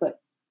first, but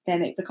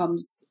then it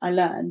becomes, I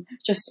learn.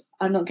 Just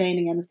I'm not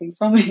gaining anything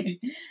from it.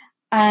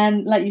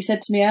 And like you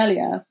said to me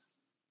earlier,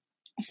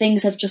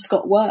 things have just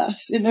got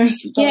worse in those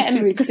last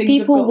 2 weeks. Because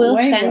people will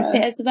sense worse.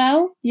 it as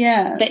well.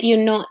 Yeah. That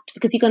you're not,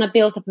 because you're going to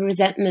build up a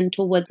resentment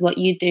towards what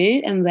you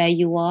do and where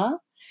you are.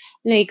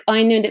 Like,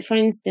 I know that, for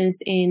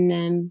instance,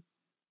 within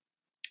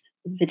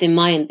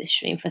my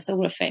industry, in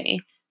photography,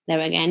 there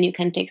again, you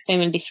can take so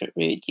many different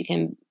routes. You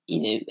can,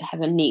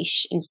 have a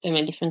niche in so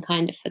many different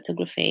kinds of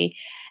photography.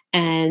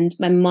 And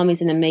my mom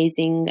is an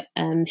amazing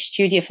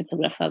studio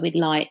photographer with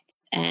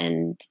lights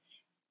and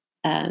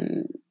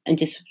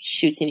just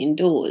shooting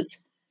indoors.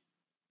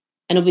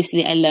 And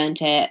obviously I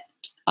learned it.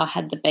 I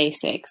had the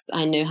basics.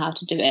 I know how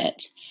to do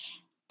it.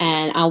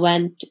 And I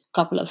went to a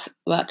couple of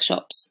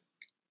workshops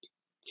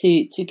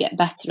to get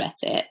better at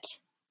it.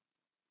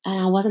 And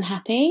I wasn't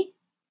happy.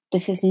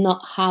 This is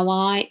not how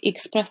I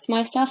express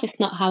myself. It's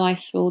not how I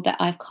feel that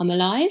I come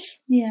alive.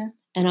 Yeah.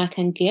 And I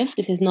can give.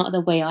 This is not the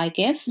way I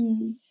give.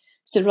 Mm.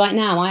 So right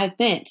now, I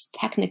admit,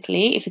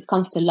 technically, if it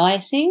comes to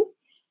lighting,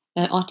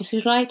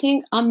 artificial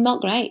lighting, I'm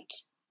not great.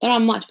 There are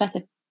much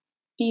better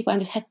people. I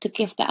just had to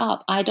give that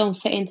up. I don't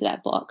fit into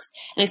that box.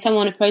 And if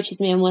someone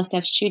approaches me and wants to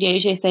have a studio, I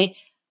usually say,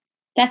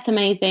 that's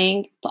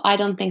amazing, but I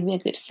don't think we're a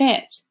good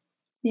fit.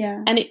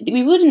 Yeah. And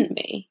we wouldn't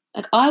be.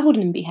 Like, I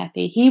wouldn't be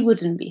happy. He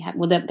wouldn't be happy.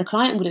 Well, the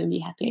client wouldn't be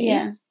happy.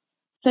 Yeah.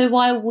 So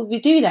why would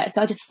we do that?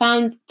 So I just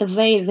found the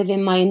way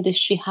within my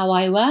industry how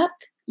I work.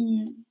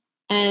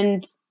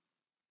 And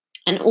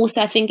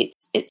also I think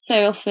it's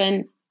so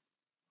often,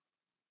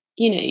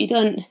 you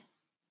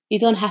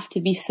don't have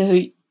to be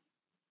so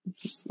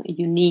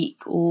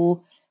unique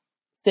or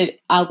so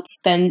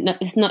outstanding.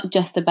 It's not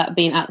just about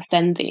being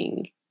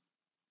outstanding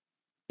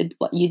with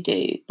what you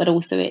do, but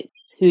also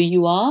it's who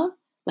you are.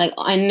 Like,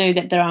 I know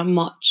that there are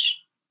much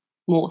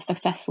more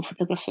successful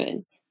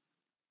photographers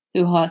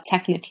who are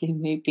technically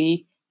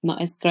maybe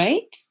not as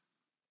great,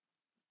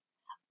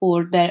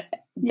 or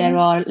there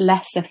are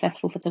less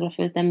successful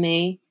photographers than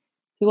me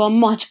who are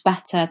much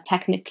better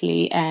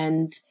technically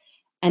and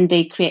and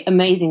they create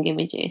amazing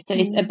images. So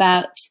it's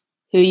about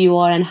who you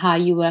are and how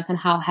you work and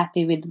how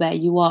happy with where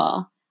you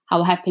are,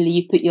 how happily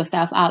you put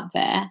yourself out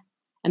there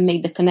and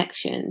make the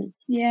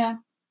connections. Yeah.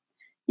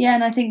 Yeah,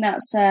 and I think that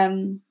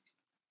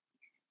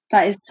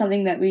is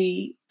something that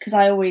because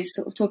I always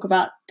sort of talk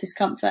about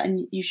discomfort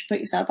and you should put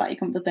yourself out your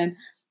comfort zone.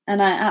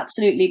 And I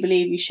absolutely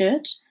believe you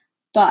should.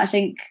 But I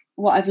think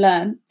what I've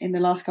learned in the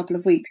last couple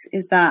of weeks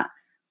is that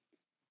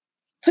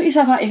put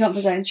yourself out your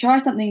comfort zone, try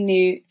something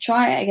new,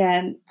 try it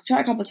again, try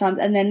it a couple of times,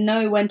 and then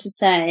know when to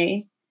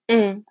say,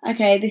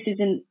 okay, this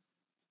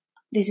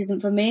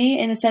isn't for me,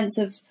 in a sense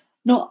of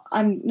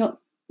I'm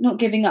not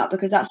giving up,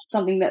 because that's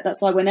something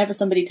that's why whenever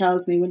somebody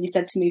tells me, when you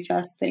said to me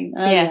first thing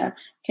earlier,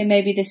 okay,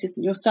 maybe this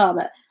isn't your style,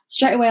 but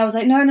straight away I was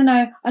like, no, I'm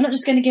not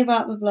just going to give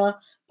up, blah, blah.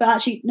 But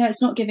actually, no,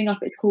 it's not giving up.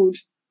 It's called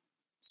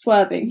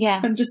swerving.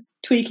 Yeah. And just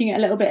tweaking it a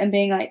little bit and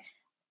being like,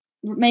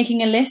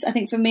 making a list. I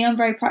think for me, I'm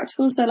very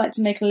practical, so I like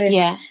to make a list,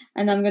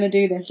 and I'm going to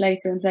do this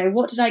later and say,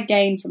 what did I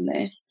gain from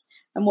this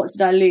and what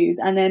did I lose?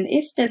 And then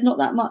if there's not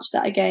that much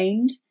that I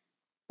gained,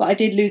 but I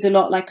did lose a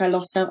lot, like I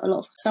lost a lot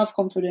of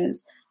self-confidence,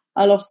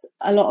 I lost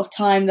a lot of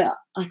time that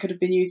I could have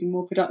been using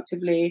more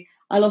productively,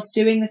 I lost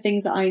doing the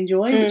things that I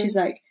enjoy, which is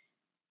like,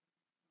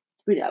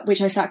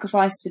 which I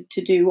sacrificed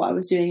to do what I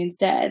was doing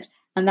instead,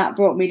 and that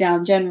brought me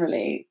down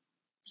generally.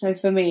 So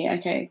for me,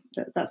 okay,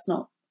 that's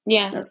not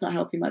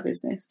helping my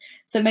business.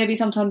 So maybe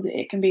sometimes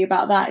it can be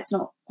about that.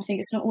 I think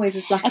it's not always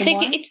as black and white. I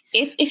think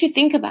it's if you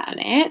think about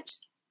it,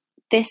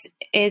 this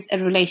is a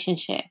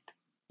relationship.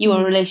 You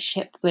are a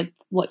relationship with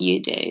what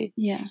you do.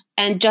 Yeah.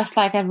 And just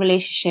like a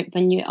relationship,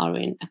 when you are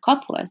in a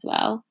couple as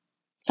well,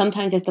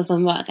 sometimes it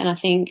doesn't work. And I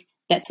think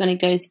that's when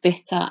it goes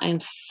bitter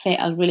and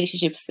a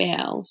relationship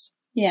fails.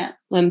 Yeah.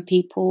 When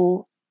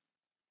people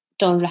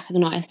don't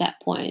recognize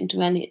that point,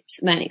 when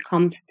it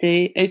comes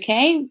to,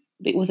 okay,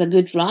 it was a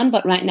good run,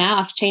 but right now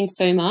I've changed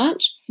so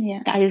much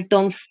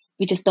that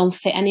we just don't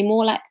fit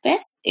anymore like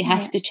this. It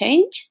has to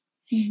change.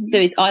 Mm-hmm. So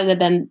it's either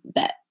then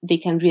that they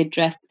can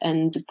readdress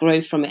and grow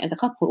from it as a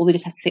couple, or they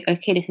just have to say,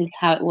 okay, this is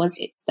how it was,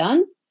 it's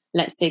done,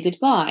 let's say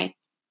goodbye.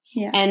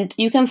 Yeah. And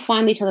you can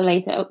find each other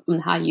later on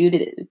how you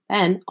did it with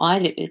Ben, I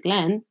did it with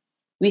Glenn.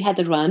 We had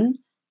the run.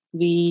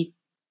 We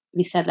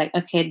said like,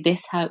 okay, this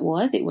is how it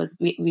was. It was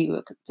we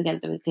were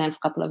together with Glenn for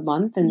a couple of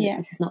months, and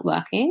this is not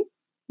working.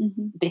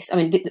 Mm-hmm.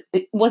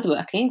 It was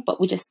working, but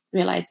we just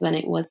realized when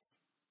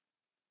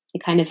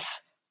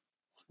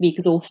we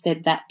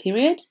exhausted that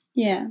period.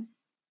 Yeah.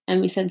 And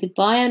we said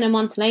goodbye, and a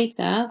month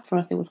later, for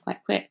us it was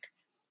quite quick,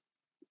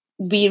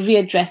 we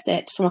readdress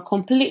it from a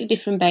completely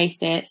different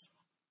basis,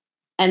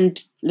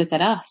 and look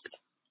at us.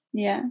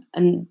 Yeah.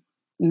 An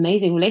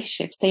amazing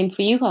relationship. Same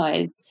for you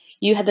guys.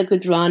 You had a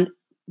good run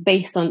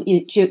based on,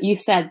 you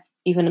said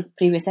even in a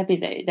previous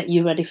episode that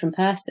you were a different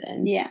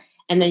person. Yeah.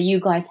 And then you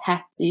guys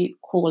had to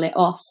call it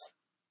off,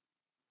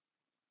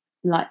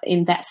 like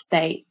in that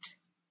state.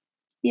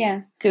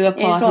 Yeah. Go apart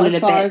it got a little as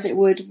far bit. as it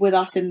would with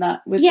us in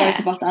that, with both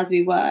of us as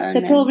we were.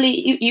 So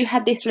probably you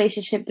had this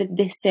relationship with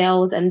this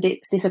sales and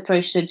this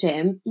approach to the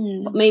gym,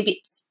 but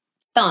maybe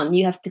it's done.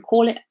 You have to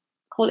call it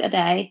a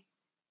day,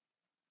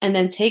 and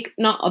then take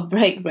not a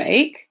break,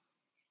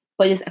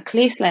 but just a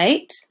clear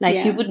slate.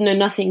 Like you would know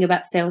nothing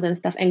about sales and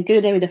stuff, and go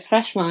there with a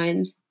fresh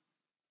mind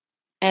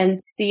and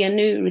see a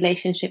new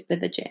relationship with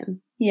the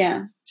gym.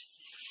 Yeah.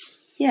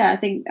 Yeah, I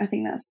think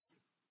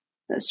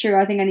that's true.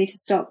 I think I need to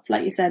stop,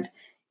 like you said.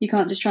 You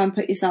can't just try and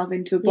put yourself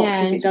into a box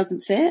if it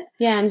doesn't fit.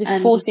 Yeah, and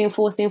just forcing,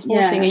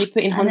 and you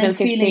put in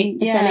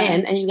 150%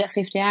 in, and you get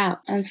 50 out.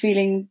 And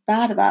feeling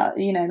bad about,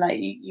 like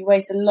you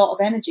waste a lot of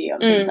energy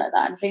on things like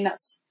that. And I think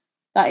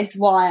that is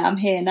why I'm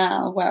here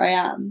now, where I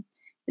am,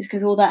 is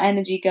because all that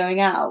energy going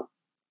out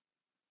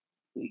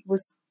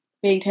was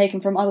being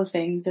taken from other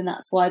things, and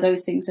that's why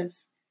those things have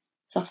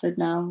suffered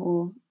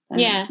now.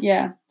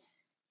 Yeah.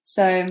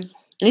 So, and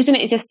isn't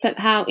it just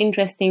how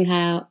interesting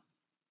how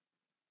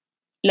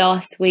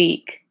last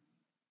week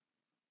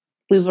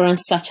we were on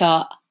such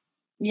a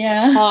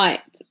hype,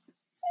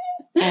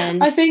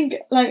 and I think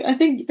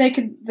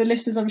the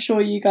listeners, I'm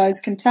sure you guys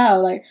can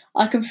tell, like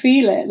I can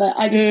feel it, like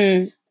I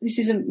just this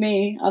isn't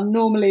me. I'm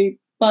normally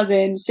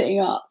buzzing, sitting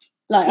up,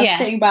 like I'm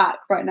sitting back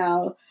right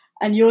now,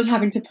 and you're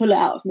having to pull it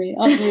out of me,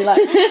 aren't you? Like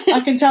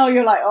I can tell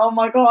you're like, oh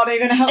my god, are you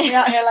going to help me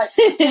out here? Like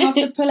you have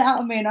to pull it out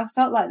of me, and I've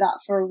felt like that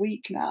for a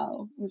week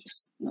now, or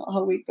just not a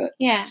whole week, but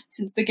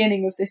since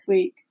beginning of this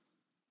week.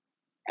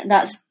 I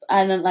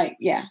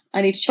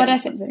need to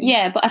change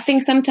something. But I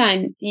think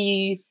sometimes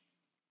you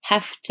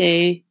have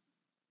to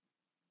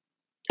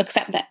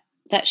accept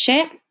that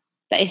shit,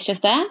 that it's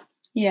just there.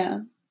 Yeah.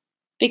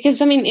 Because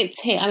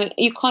it's here.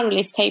 You can't really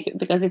escape it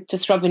because it's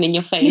just rubbing in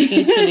your face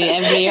literally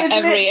every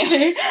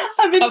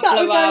I've been sat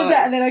with my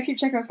and then I keep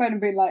checking my phone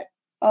and being like,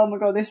 oh my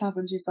god, this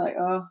happened. She's like,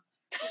 oh,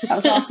 that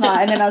was last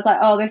night. And then I was like,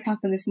 oh, this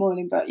happened this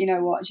morning, but you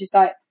know what? And she's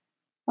like,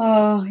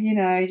 oh, you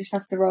just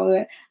have to roll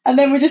it. And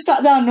then we just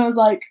sat down and I was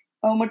like,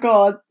 oh my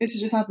god, this has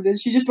just happened. And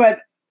she just went,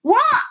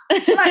 what?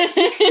 Like,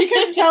 you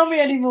couldn't tell me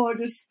anymore.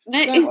 Just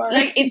don't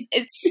worry.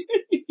 It's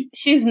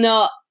she's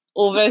not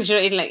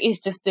overshooting, like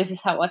it's just this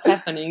is how what's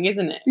happening,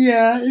 isn't it?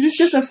 Yeah, it's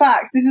just a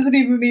fact. This isn't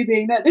even me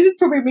being that. This is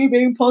probably me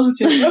being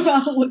positive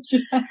about what's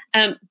just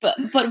happened.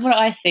 But what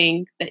I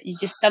think that you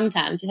just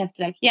sometimes you have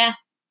to like, yeah,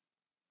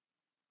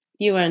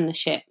 you were in the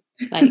shit,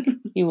 like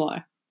you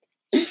are,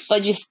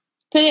 but just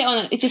put it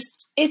on.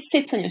 It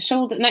sits on your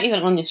shoulder, not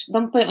even on your.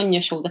 Don't put it on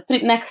your shoulder. Put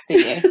it next to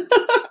you.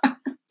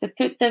 So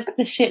put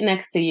the shit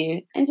next to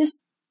you and just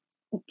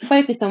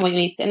focus on what you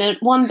need to. And then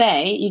one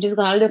day you're just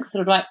gonna look to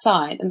the right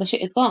side and the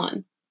shit is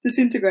gone.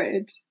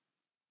 Disintegrated.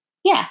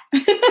 Yeah.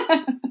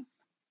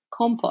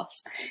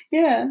 Compost.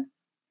 Yeah.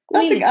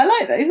 I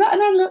like that. Is that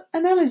an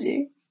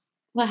analogy?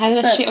 Well,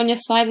 having a shit on your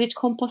side which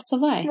composts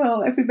away.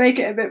 Well, if we make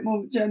it a bit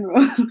more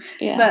general,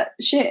 that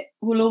shit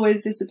will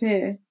always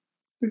disappear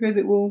because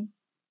it will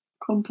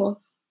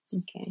compost.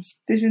 Okay.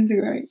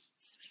 Disintegrate.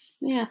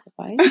 Yeah, I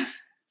suppose.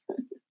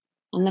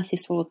 Unless you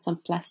swallowed some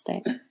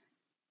plastic.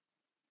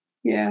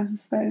 Yeah, I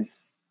suppose.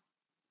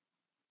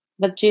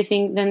 But do you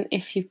think then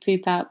if you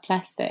poop out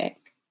plastic,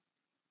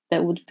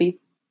 that would be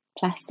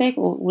plastic,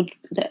 or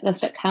does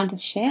that count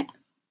as shit?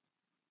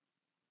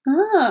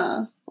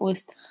 Ah. Or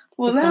is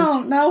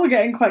well, now we're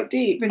getting quite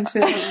deep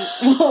into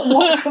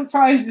what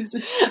comprises.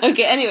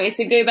 Okay, anyway,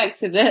 so go back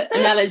to the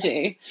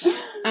analogy.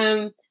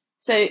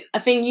 So I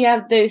think you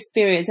have those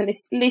periods, and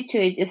it's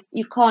literally just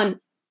you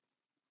can't.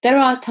 There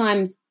are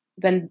times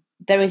when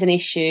there is an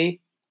issue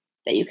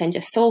that you can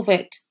just solve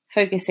it,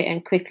 focus it,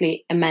 and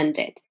quickly amend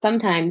it.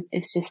 Sometimes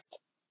it's just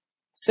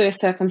so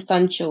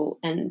circumstantial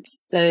and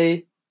so,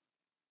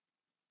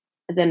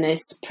 I don't know,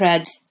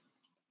 spread.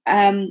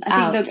 I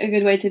think a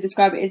good way to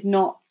describe it is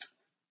not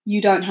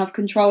you don't have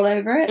control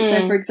over it.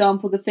 So, for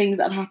example, the things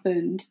that have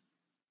happened,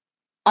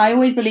 I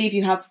always believe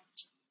you have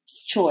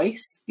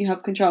choice, you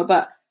have control,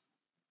 but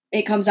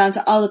it comes down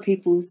to other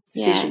people's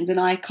decisions, and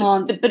I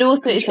can't. But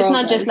also, it's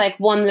not just like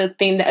one little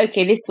thing that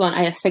okay, this one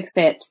I just fix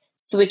it,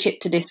 switch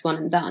it to this one,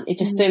 and done. It's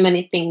just so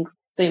many things,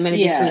 so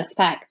many different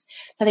aspects.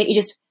 So I think you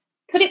just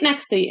put it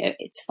next to you.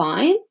 It's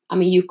fine. I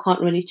mean, you can't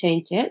really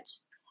change it.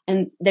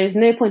 And there's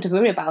no point to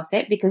worry about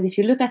it because if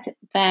you look at it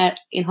there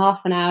in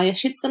half an hour, your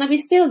shit's going to be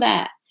still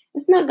there.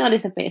 It's not going to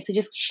disappear. So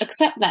just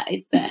accept that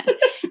it's there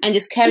and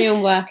just carry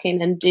on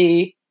working and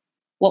do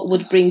what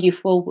would bring you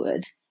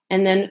forward.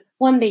 And then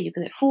one day you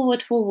go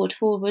forward,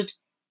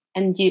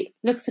 and you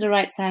look to the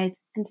right side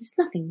and there's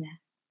nothing there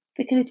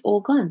because it's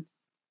all gone.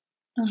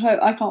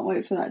 I can't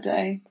wait for that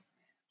day.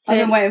 So, I've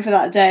been waiting for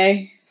that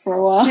day for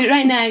a while. So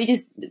right now you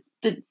just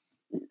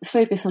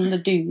focus on the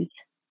do's.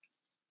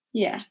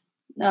 Yeah.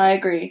 No, I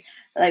agree.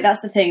 Like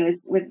that's the thing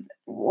with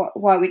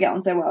why we get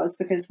on so well is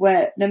because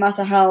no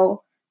matter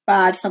how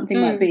bad something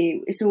might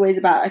be, it's always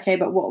about okay,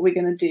 but what are we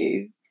going to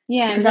do?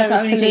 Yeah, because that's the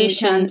only thing we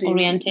can do.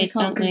 Oriented, we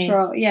can't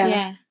control.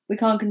 We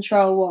can't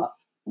control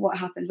what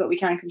happens, but we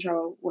can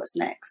control what's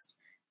next,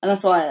 and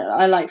that's why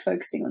I like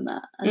focusing on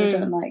that. And I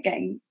don't like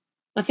getting.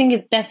 I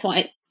think that's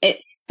why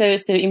it's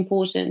so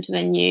important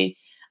when you.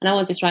 And I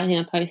was just writing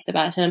a post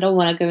about it, and I don't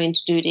want to go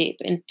into too deep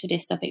into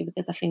this topic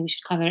because I think we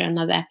should cover it in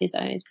another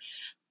episode.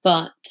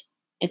 But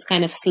it's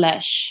kind of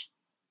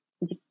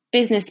it's a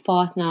business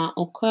partner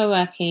or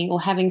co-working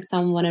or having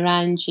someone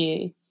around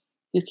you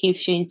who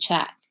keeps you in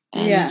check.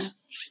 And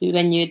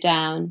when you're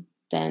down,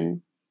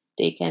 then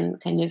they can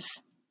kind of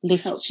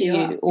lift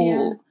you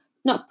or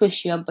not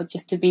push you up, but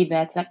just to be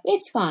there to like,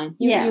 it's fine.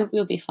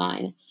 You'll be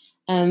fine.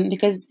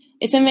 Because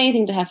it's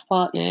amazing to have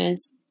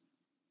partners,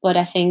 but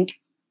I think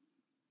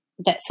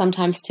that's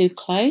sometimes too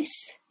close.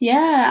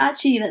 Yeah,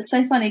 actually, that's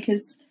so funny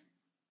because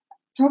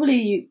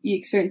probably you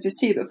experience this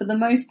too, but for the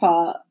most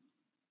part,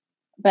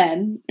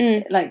 Ben,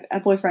 like a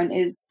boyfriend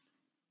is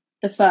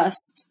the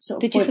first sort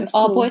of Did you say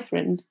our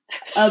boyfriend?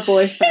 A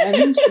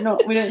boyfriend.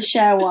 We don't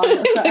share one.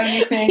 That's the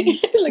only thing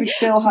we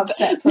still have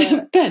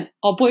separate. Ben,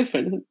 our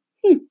boyfriend.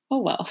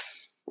 Oh well.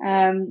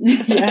 Yeah.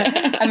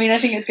 I mean, I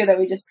think it's good that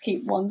we just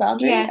keep one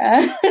boundary.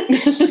 Yeah.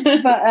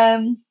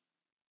 But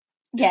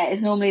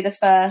it's normally the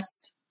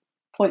first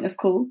point of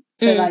call.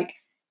 So like,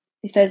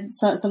 if there's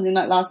something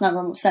like last night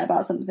where I'm upset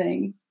about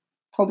something,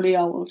 probably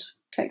I would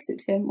text it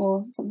to him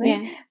or something.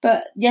 Yeah.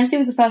 But yesterday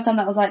was the first time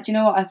that I was like, do you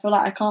know what? I feel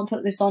like I can't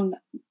put this on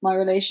my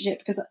relationship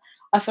because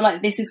I feel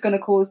like this is going to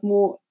cause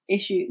more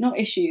issues. Not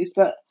issues,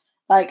 but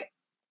like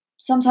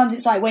sometimes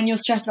it's like when you're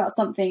stressed about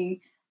something,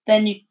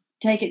 then you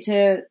take it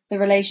to the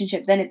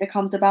relationship, then it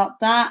becomes about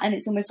that. And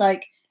it's almost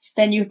like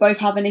then you both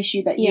have an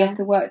issue that you have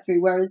to work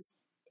through. Whereas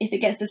if it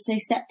gets to stay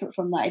separate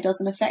from that, it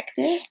doesn't affect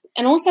it.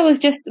 And also, I was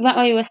just,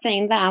 while you were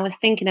saying that, I was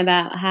thinking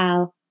about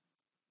how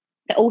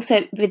also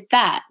with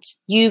that,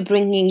 you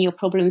bringing your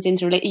problems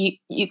into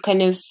you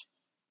kind of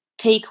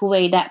take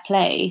away that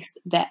place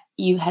that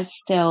you had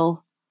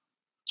still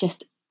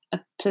just a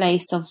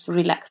place of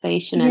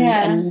relaxation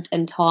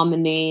and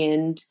harmony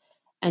and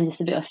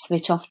just a bit of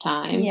switch off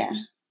time. Yeah.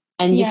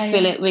 And you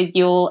fill it with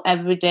your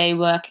everyday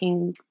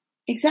working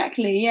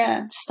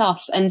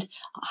stuff. And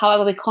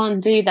however, we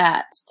can't do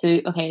that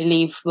to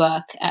leave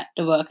work at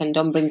the work and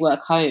don't bring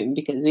work home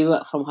because we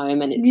work from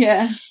home and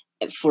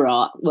it's for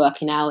our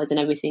working hours and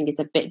everything is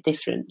a bit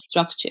different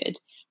structured.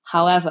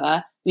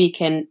 However, we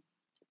can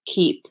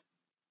keep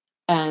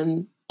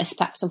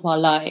aspects of our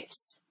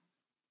lives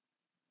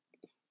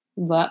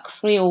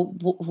work-free or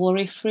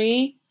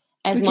worry-free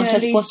as much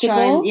as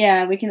possible.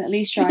 We can at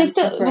least try and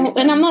separate them.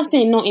 And I'm not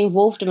saying not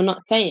involved, I'm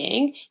not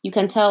saying you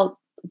can tell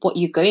what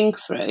you're going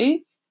through,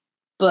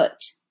 but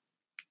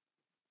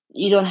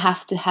you don't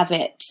have to have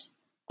it,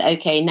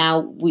 okay,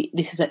 now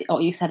this is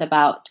what you said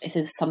about, this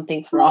is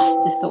something for us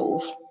to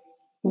solve.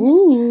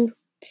 Ooh.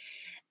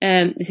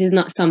 This is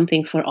not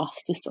something for us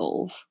to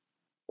solve,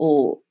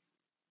 or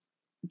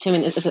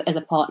as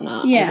a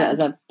partner, as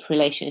a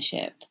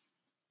relationship.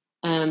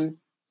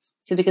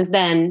 So because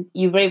then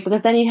you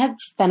had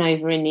fun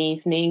over in the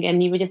evening,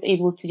 and you were just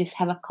able to just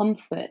have a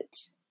comfort.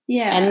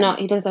 Yeah, and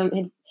because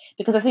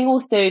I think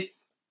also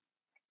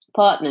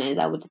partners,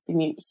 I would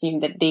assume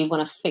that they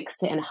want to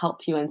fix it and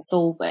help you and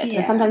solve it. Yeah.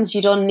 And sometimes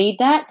you don't need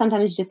that.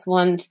 Sometimes you just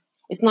want.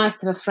 It's nice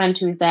to have a friend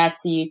who is there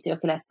to you to,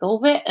 okay, let's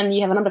solve it, and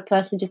you have another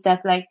person just there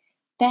to like,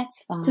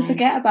 that's fine. To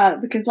forget about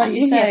it, because like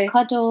you say, a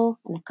cuddle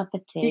and a cup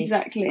of tea.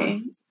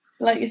 Exactly.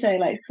 Like you say,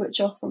 like switch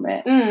off from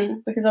it,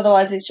 because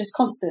otherwise it's just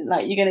constant.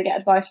 Like you're going to get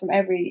advice from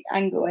every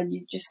angle, and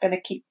you're just going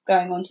to keep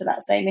going on to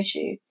that same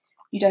issue.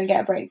 You don't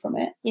get a break from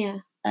it. Yeah.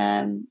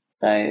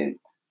 So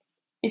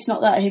it's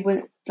not that he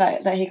would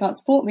like that he can't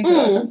support me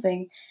or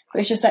something, but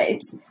it's just that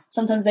it's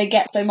sometimes they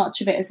get so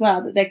much of it as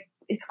well that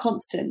it's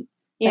constant.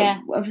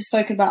 Yeah. Like, I've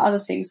spoken about other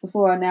things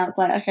before, and now it's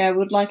like, okay, I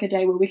would like a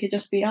day where we could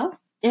just be us.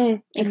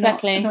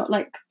 Exactly. Not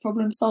like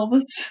problem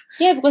solvers.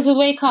 Yeah, because we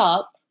wake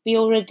up, we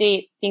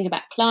already think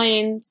about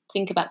clients,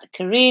 think about the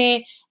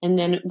career, and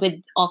then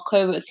with our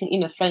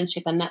co-working,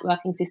 friendship and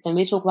networking system,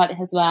 we talk about it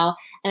as well.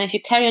 And if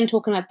you carry on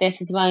talking about this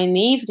as well in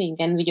the evening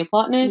and with your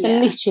partners,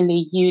 then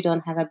literally you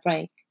don't have a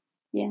break.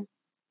 Yeah.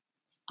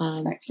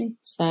 Exactly.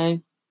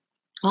 So,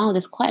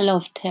 there's quite a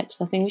lot of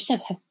tips. I think we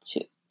should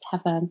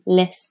have a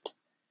list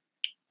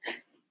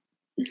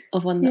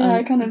of one. Yeah,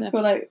 I kind of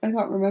feel like I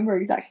can't remember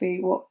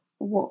exactly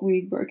what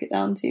we broke it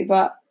down to,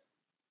 but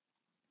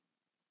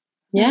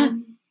yeah.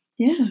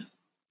 I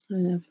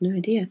have no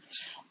idea.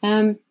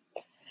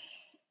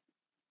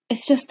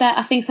 It's just that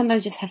I think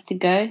sometimes you just have to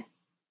go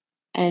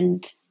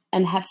and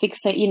have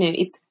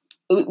fixate.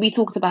 We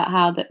talked about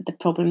how the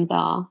problems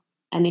are,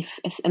 and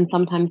and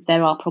sometimes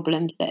there are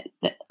problems that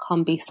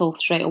can't be solved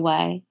straight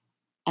away,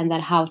 and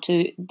then how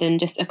to then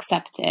just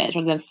accept it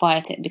rather than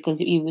fight it, because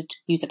you would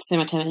use up so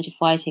much energy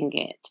fighting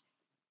it,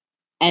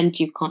 and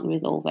you can't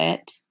resolve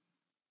it,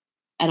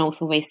 and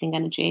also wasting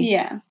energy.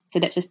 Yeah. So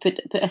that just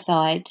put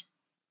aside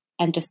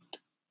and just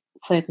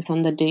focus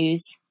on the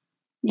do's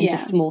and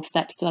just small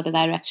steps to other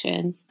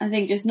directions. I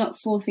think just not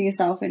forcing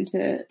yourself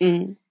into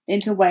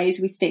ways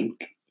we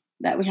think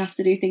that we have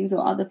to do things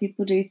or other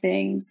people do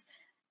things,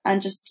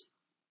 and just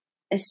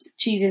as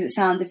cheesy as it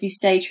sounds, if you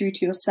stay true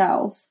to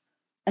yourself,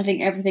 I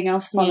think everything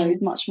else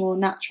follows much more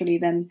naturally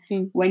than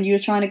when you're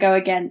trying to go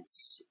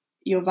against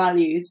your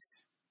values,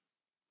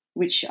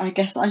 which I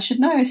guess I should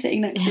know is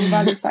sitting next to the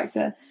Values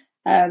Factor,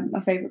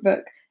 my favourite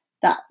book,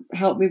 that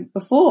helped me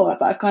before,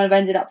 but I've kind of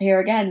ended up here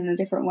again in a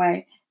different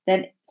way.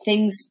 Then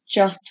things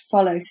just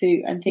follow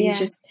suit, and things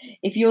just,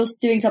 if you're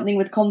doing something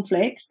with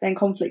conflict, then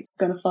conflict is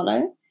going to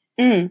follow.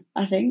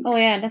 I think. Oh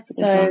yeah, that's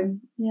a good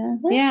one. Yeah,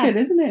 that's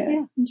good, isn't it?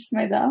 Yeah. I just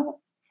made that up.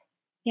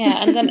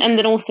 Yeah, and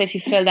then also if you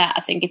feel that,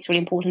 I think it's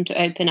really important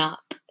to open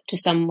up to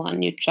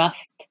someone you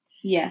trust.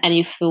 Yeah. And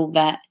you feel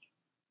that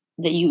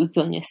you would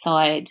be on your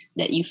side,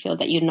 that you feel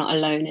that you're not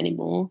alone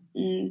anymore.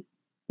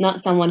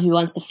 Not someone who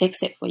wants to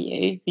fix it for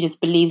you, who just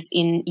believes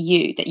in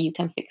you that you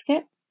can fix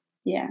it.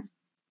 Yeah.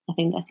 I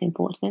think that's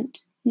important.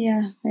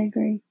 Yeah, I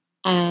agree.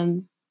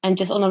 And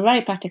just on a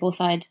very practical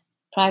side,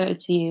 prior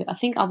to you, I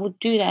think I would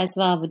do that as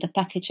well with the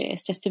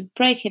packages, just to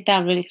break it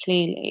down really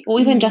clearly, or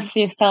even just for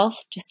yourself,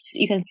 just so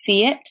you can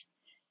see it.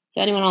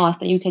 So anyone asks,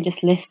 that you can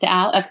just list it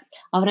out.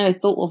 I've never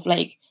thought of,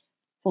 like,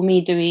 for me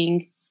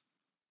doing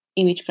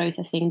image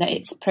processing, that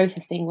it's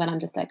processing when I'm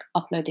just like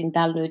uploading,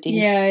 downloading,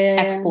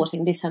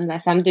 exporting, this and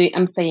that. So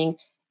I'm saying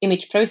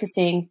image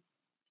processing,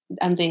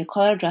 I'm doing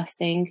color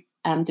adjusting,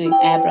 I'm doing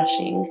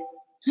airbrushing.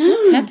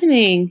 What's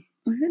happening?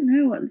 I don't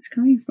know what it's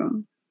coming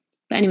from.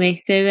 But anyway,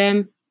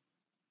 so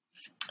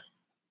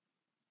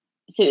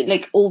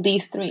like all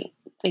these three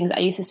things I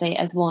used to say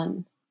as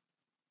one,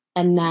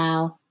 and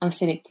now I'm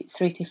saying it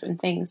three different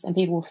things, and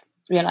people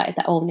realize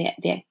that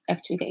they're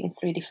actually getting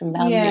three different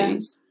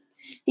values.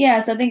 Yeah,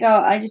 so I think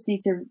I just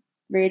need to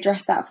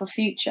readdress that for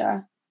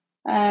future,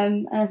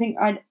 and I think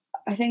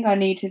I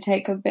need to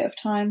take a bit of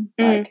time,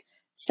 like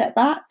step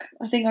back.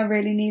 I think I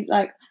really need,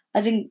 like,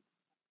 I didn't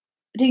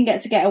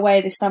get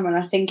away this summer, and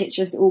I think it's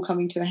just all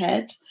coming to a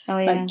head.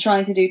 Like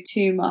trying to do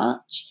too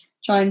much,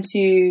 I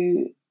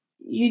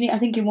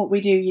think in what we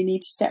do, you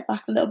need to step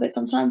back a little bit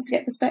sometimes to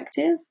get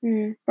perspective,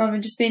 rather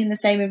than just being in the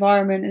same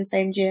environment and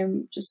same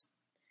gym. Just,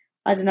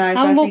 I don't know.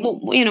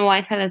 So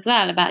I said as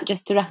well about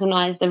just to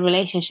recognize the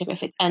relationship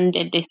if it's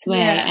ended this way,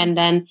 and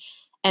then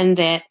end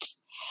it,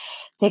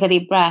 take a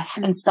deep breath,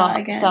 and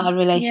start a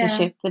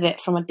relationship with it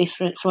from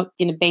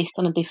based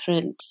on a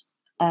different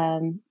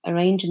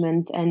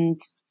arrangement and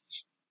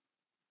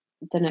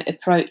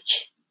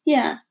approach.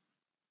 Yeah.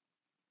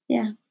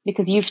 Yeah.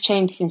 Because you've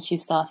changed since you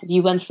started.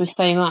 You went through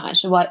so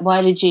much.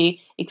 Why did you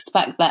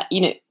expect that,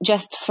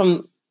 just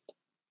from,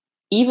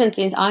 even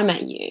since I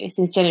met you,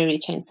 since January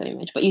changed so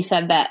much, but you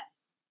said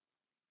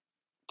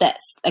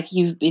that's like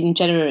you've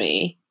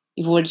already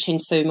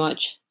changed so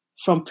much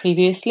from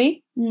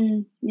previously.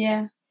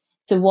 Yeah.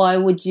 So why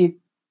would you,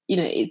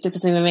 it just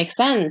doesn't even make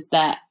sense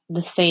that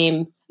the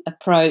same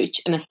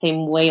approach and the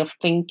same way of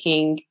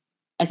thinking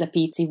as a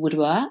PT would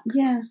work.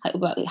 Yeah.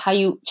 How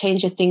you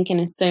change your thinking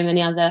in so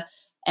many other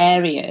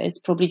areas,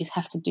 probably just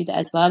have to do that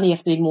as well. And you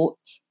have to be more,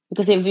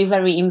 because if you're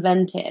very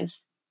inventive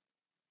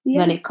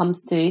when it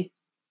comes to,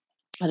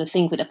 I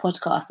think with a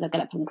podcast like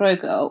Get Up and Grow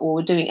Girl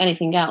or doing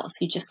anything else,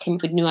 you just came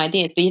up with new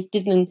ideas, but you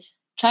didn't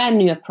try a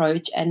new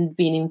approach and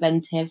being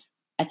inventive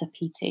as a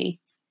PT.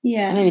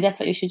 Yeah. And maybe that's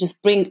what you should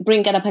just bring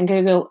Get Up and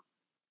Grow Girl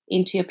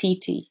into your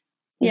PT.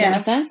 Does that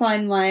make sense?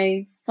 Find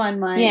my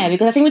Yeah,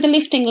 because I think with the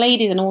lifting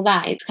ladies and all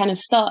that, it's kind of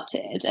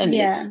started,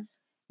 and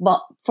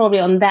but probably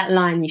on that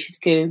line you should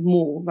go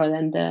more rather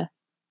than the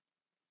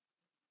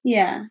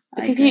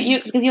because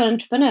you're an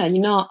entrepreneur.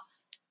 You're not.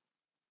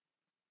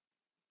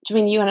 I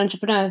mean, you're an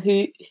entrepreneur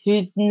who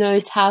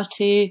knows how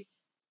to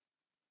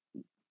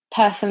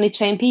personally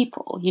train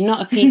people. You're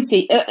not a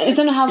PT. I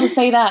don't know how to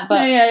say that,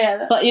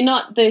 but but you're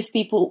not those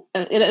people.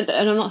 And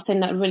I'm not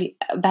saying that really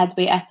a bad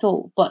way at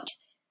all. But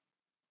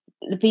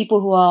the people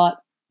who are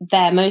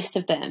there, most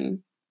of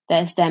them,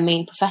 that's their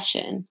main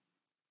profession,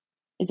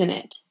 isn't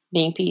it?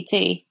 Being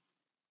PT.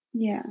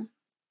 Yeah.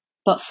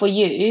 But for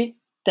you,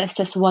 that's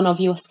just one of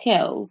your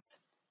skills.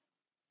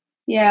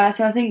 Yeah,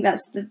 so I think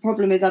that's the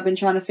problem is I've been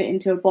trying to fit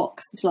into a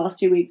box this last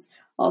 2 weeks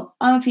of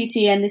I'm a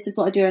PT and this is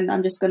what I do and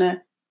I'm just going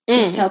to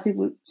just tell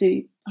people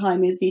to hire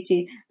me as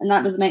PT, and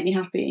that doesn't make me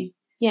happy.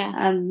 Yeah.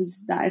 And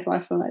that is why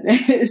I feel like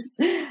this.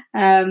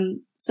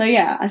 So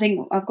yeah, I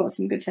think I've got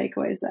some good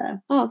takeaways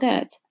there. Oh,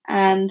 good.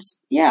 And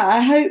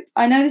yeah,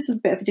 I know this was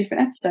a bit of a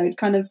different episode,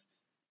 kind of.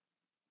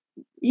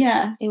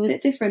 Yeah, it was a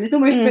bit different. It's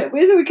almost a bit,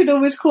 we could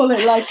almost call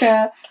it like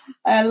a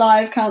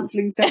live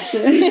counselling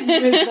session.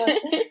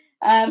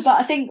 But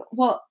I think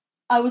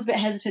I was a bit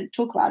hesitant to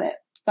talk about it,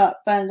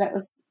 but Bernadette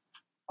was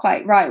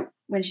quite right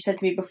when she said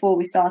to me before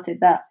we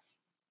started that,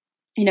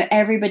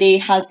 everybody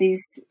has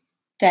these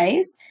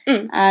days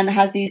and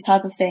has these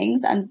type of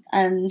things.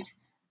 And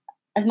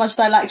as much as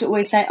I like to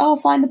always say, oh,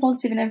 find the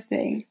positive in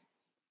everything,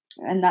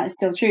 and that is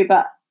still true.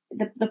 But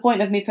the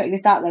point of me putting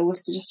this out there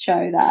was to just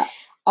show that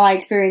I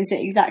experience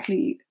it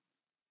exactly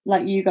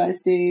like you guys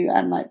do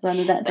and like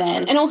Bernadette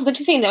does. And also the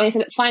thing that when you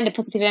said find the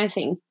positive in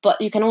anything,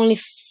 but you can only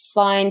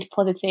find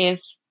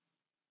positive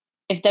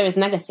if there is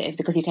negative,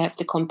 because you have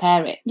to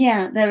compare it.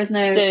 Yeah, there is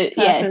no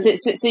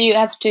purpose. So you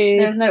have to.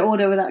 There is no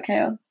order without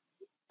chaos.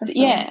 So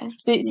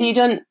you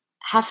don't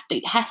have to.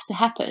 It has to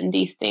happen,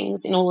 these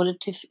things, in order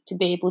to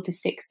be able to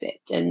fix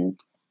it and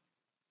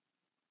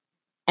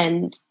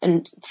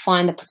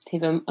find a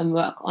positive and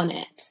work on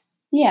it.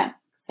 Yeah.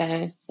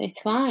 So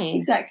it's fine.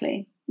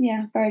 Exactly.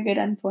 Yeah, very good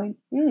endpoint.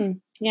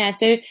 Yeah.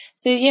 So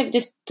yeah,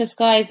 just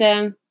guys,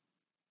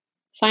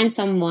 find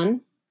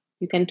someone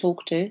you can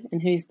talk to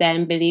and who's there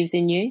and believes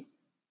in you.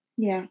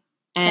 Yeah.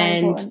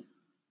 And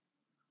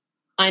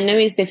I know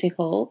it's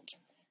difficult,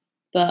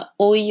 but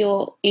all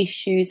your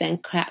issues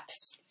and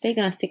craps, they're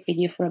gonna stick with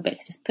you for a bit.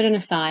 So just put them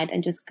aside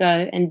and just go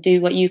and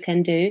do what you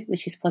can do,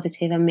 which is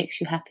positive and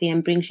makes you happy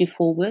and brings you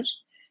forward.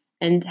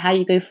 And how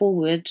you go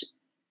forward,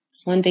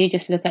 one day you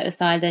just look at the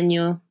side and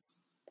your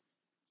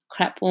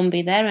crap won't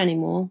be there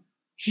anymore.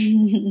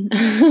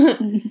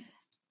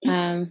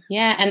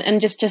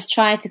 And just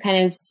try to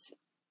kind of,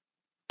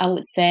 I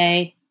would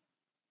say,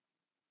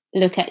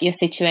 look at your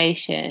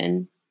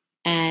situation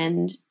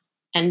and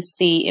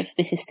see if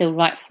this is still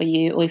right for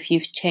you, or if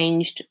you've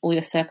changed or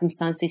your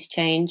circumstances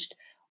changed,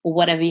 or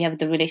whatever you have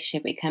the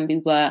relationship. It can be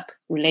work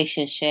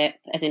relationship,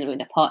 as in with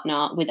a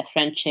partner, with a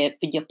friendship,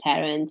 with your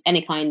parents,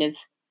 any kind of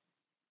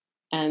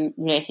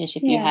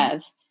relationship you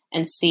have,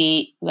 and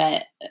see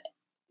where,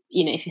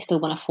 if you still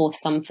want to force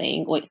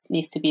something or it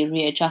needs to be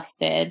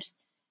readjusted,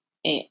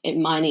 it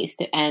might need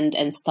to end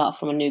and start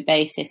from a new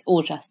basis,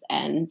 or just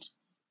end.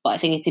 But I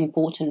think it's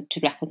important to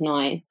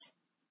recognise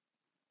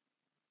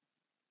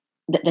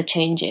that the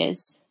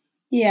changes,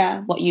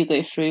 what you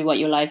go through, what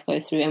your life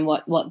goes through, and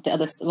what the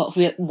other,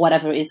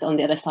 whatever is on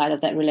the other side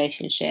of that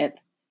relationship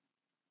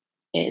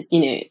is,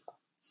 isn't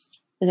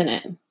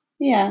it?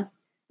 Yeah,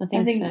 I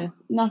think so.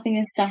 Nothing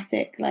is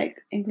static, like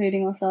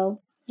including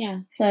ourselves. Yeah.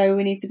 So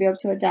we need to be able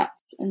to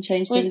adapt and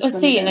change things. We'll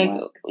see, like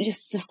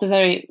just a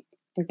very,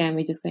 again,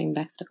 we're just going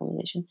back to the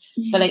conversation,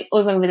 but like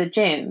even with the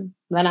gym,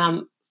 when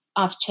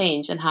I've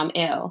changed and I'm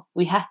ill,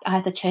 I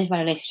had to change my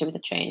relationship with the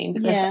training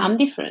because I'm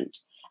different.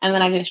 And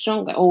when I go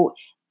stronger, or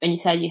when you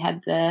said you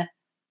had the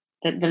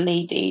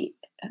lady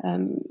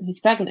who's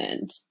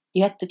pregnant,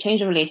 you had to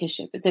change the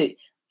relationship. So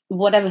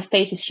whatever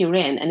status you're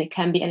in, and it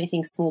can be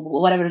anything small, but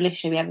whatever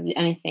relationship you have with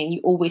anything,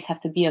 you always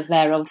have to be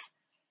aware of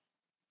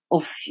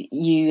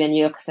you and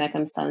your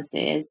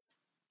circumstances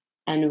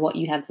and what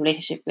you have the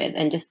relationship with,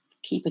 and just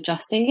keep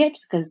adjusting it,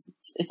 because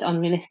it's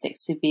unrealistic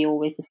to be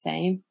always the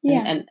same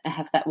and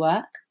have that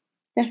work.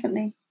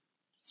 Definitely.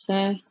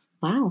 So,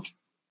 wow.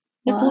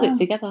 We pulled it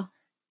together.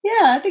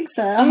 Yeah, I think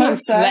so. I'm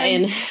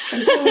sweating.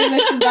 Until we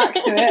listen back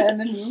to it and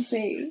then we'll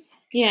see.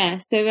 Yeah,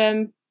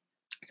 so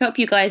hope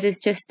you guys is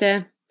just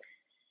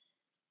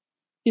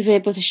you'll be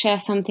able to share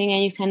something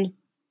and you can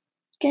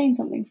gain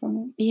something from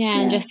it. Yeah,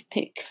 and just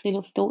pick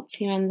little thoughts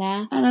here and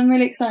there. And I'm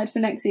really excited for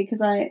next week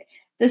because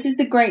this is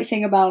the great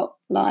thing about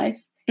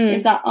life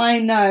is that I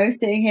know,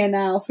 sitting here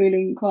now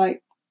feeling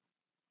quite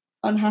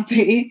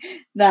unhappy,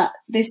 that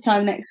this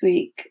time next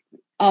week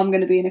I'm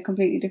going to be in a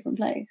completely different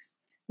place.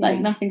 Like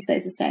nothing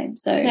stays the same.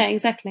 So yeah,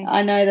 exactly.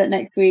 I know that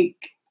next week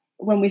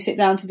when we sit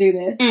down to do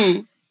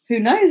this, who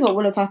knows what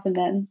will have happened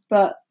then,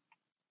 but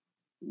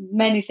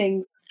many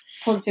things,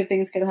 positive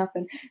things could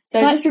happen.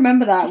 So just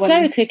remember that.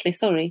 Very quickly,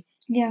 sorry.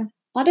 Yeah.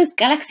 Are those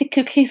Galaxy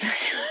cookies?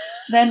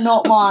 They're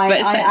not mine.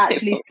 I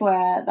actually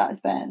swear that's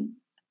Ben.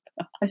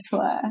 I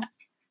swear.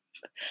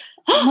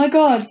 Oh my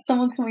god,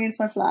 someone's coming into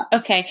my flat.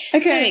 Okay.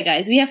 Sorry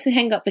guys, we have to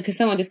hang up because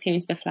someone just came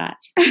into the flat.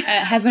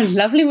 Have a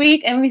lovely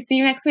week and we'll see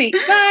you next week.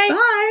 Bye.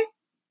 Bye.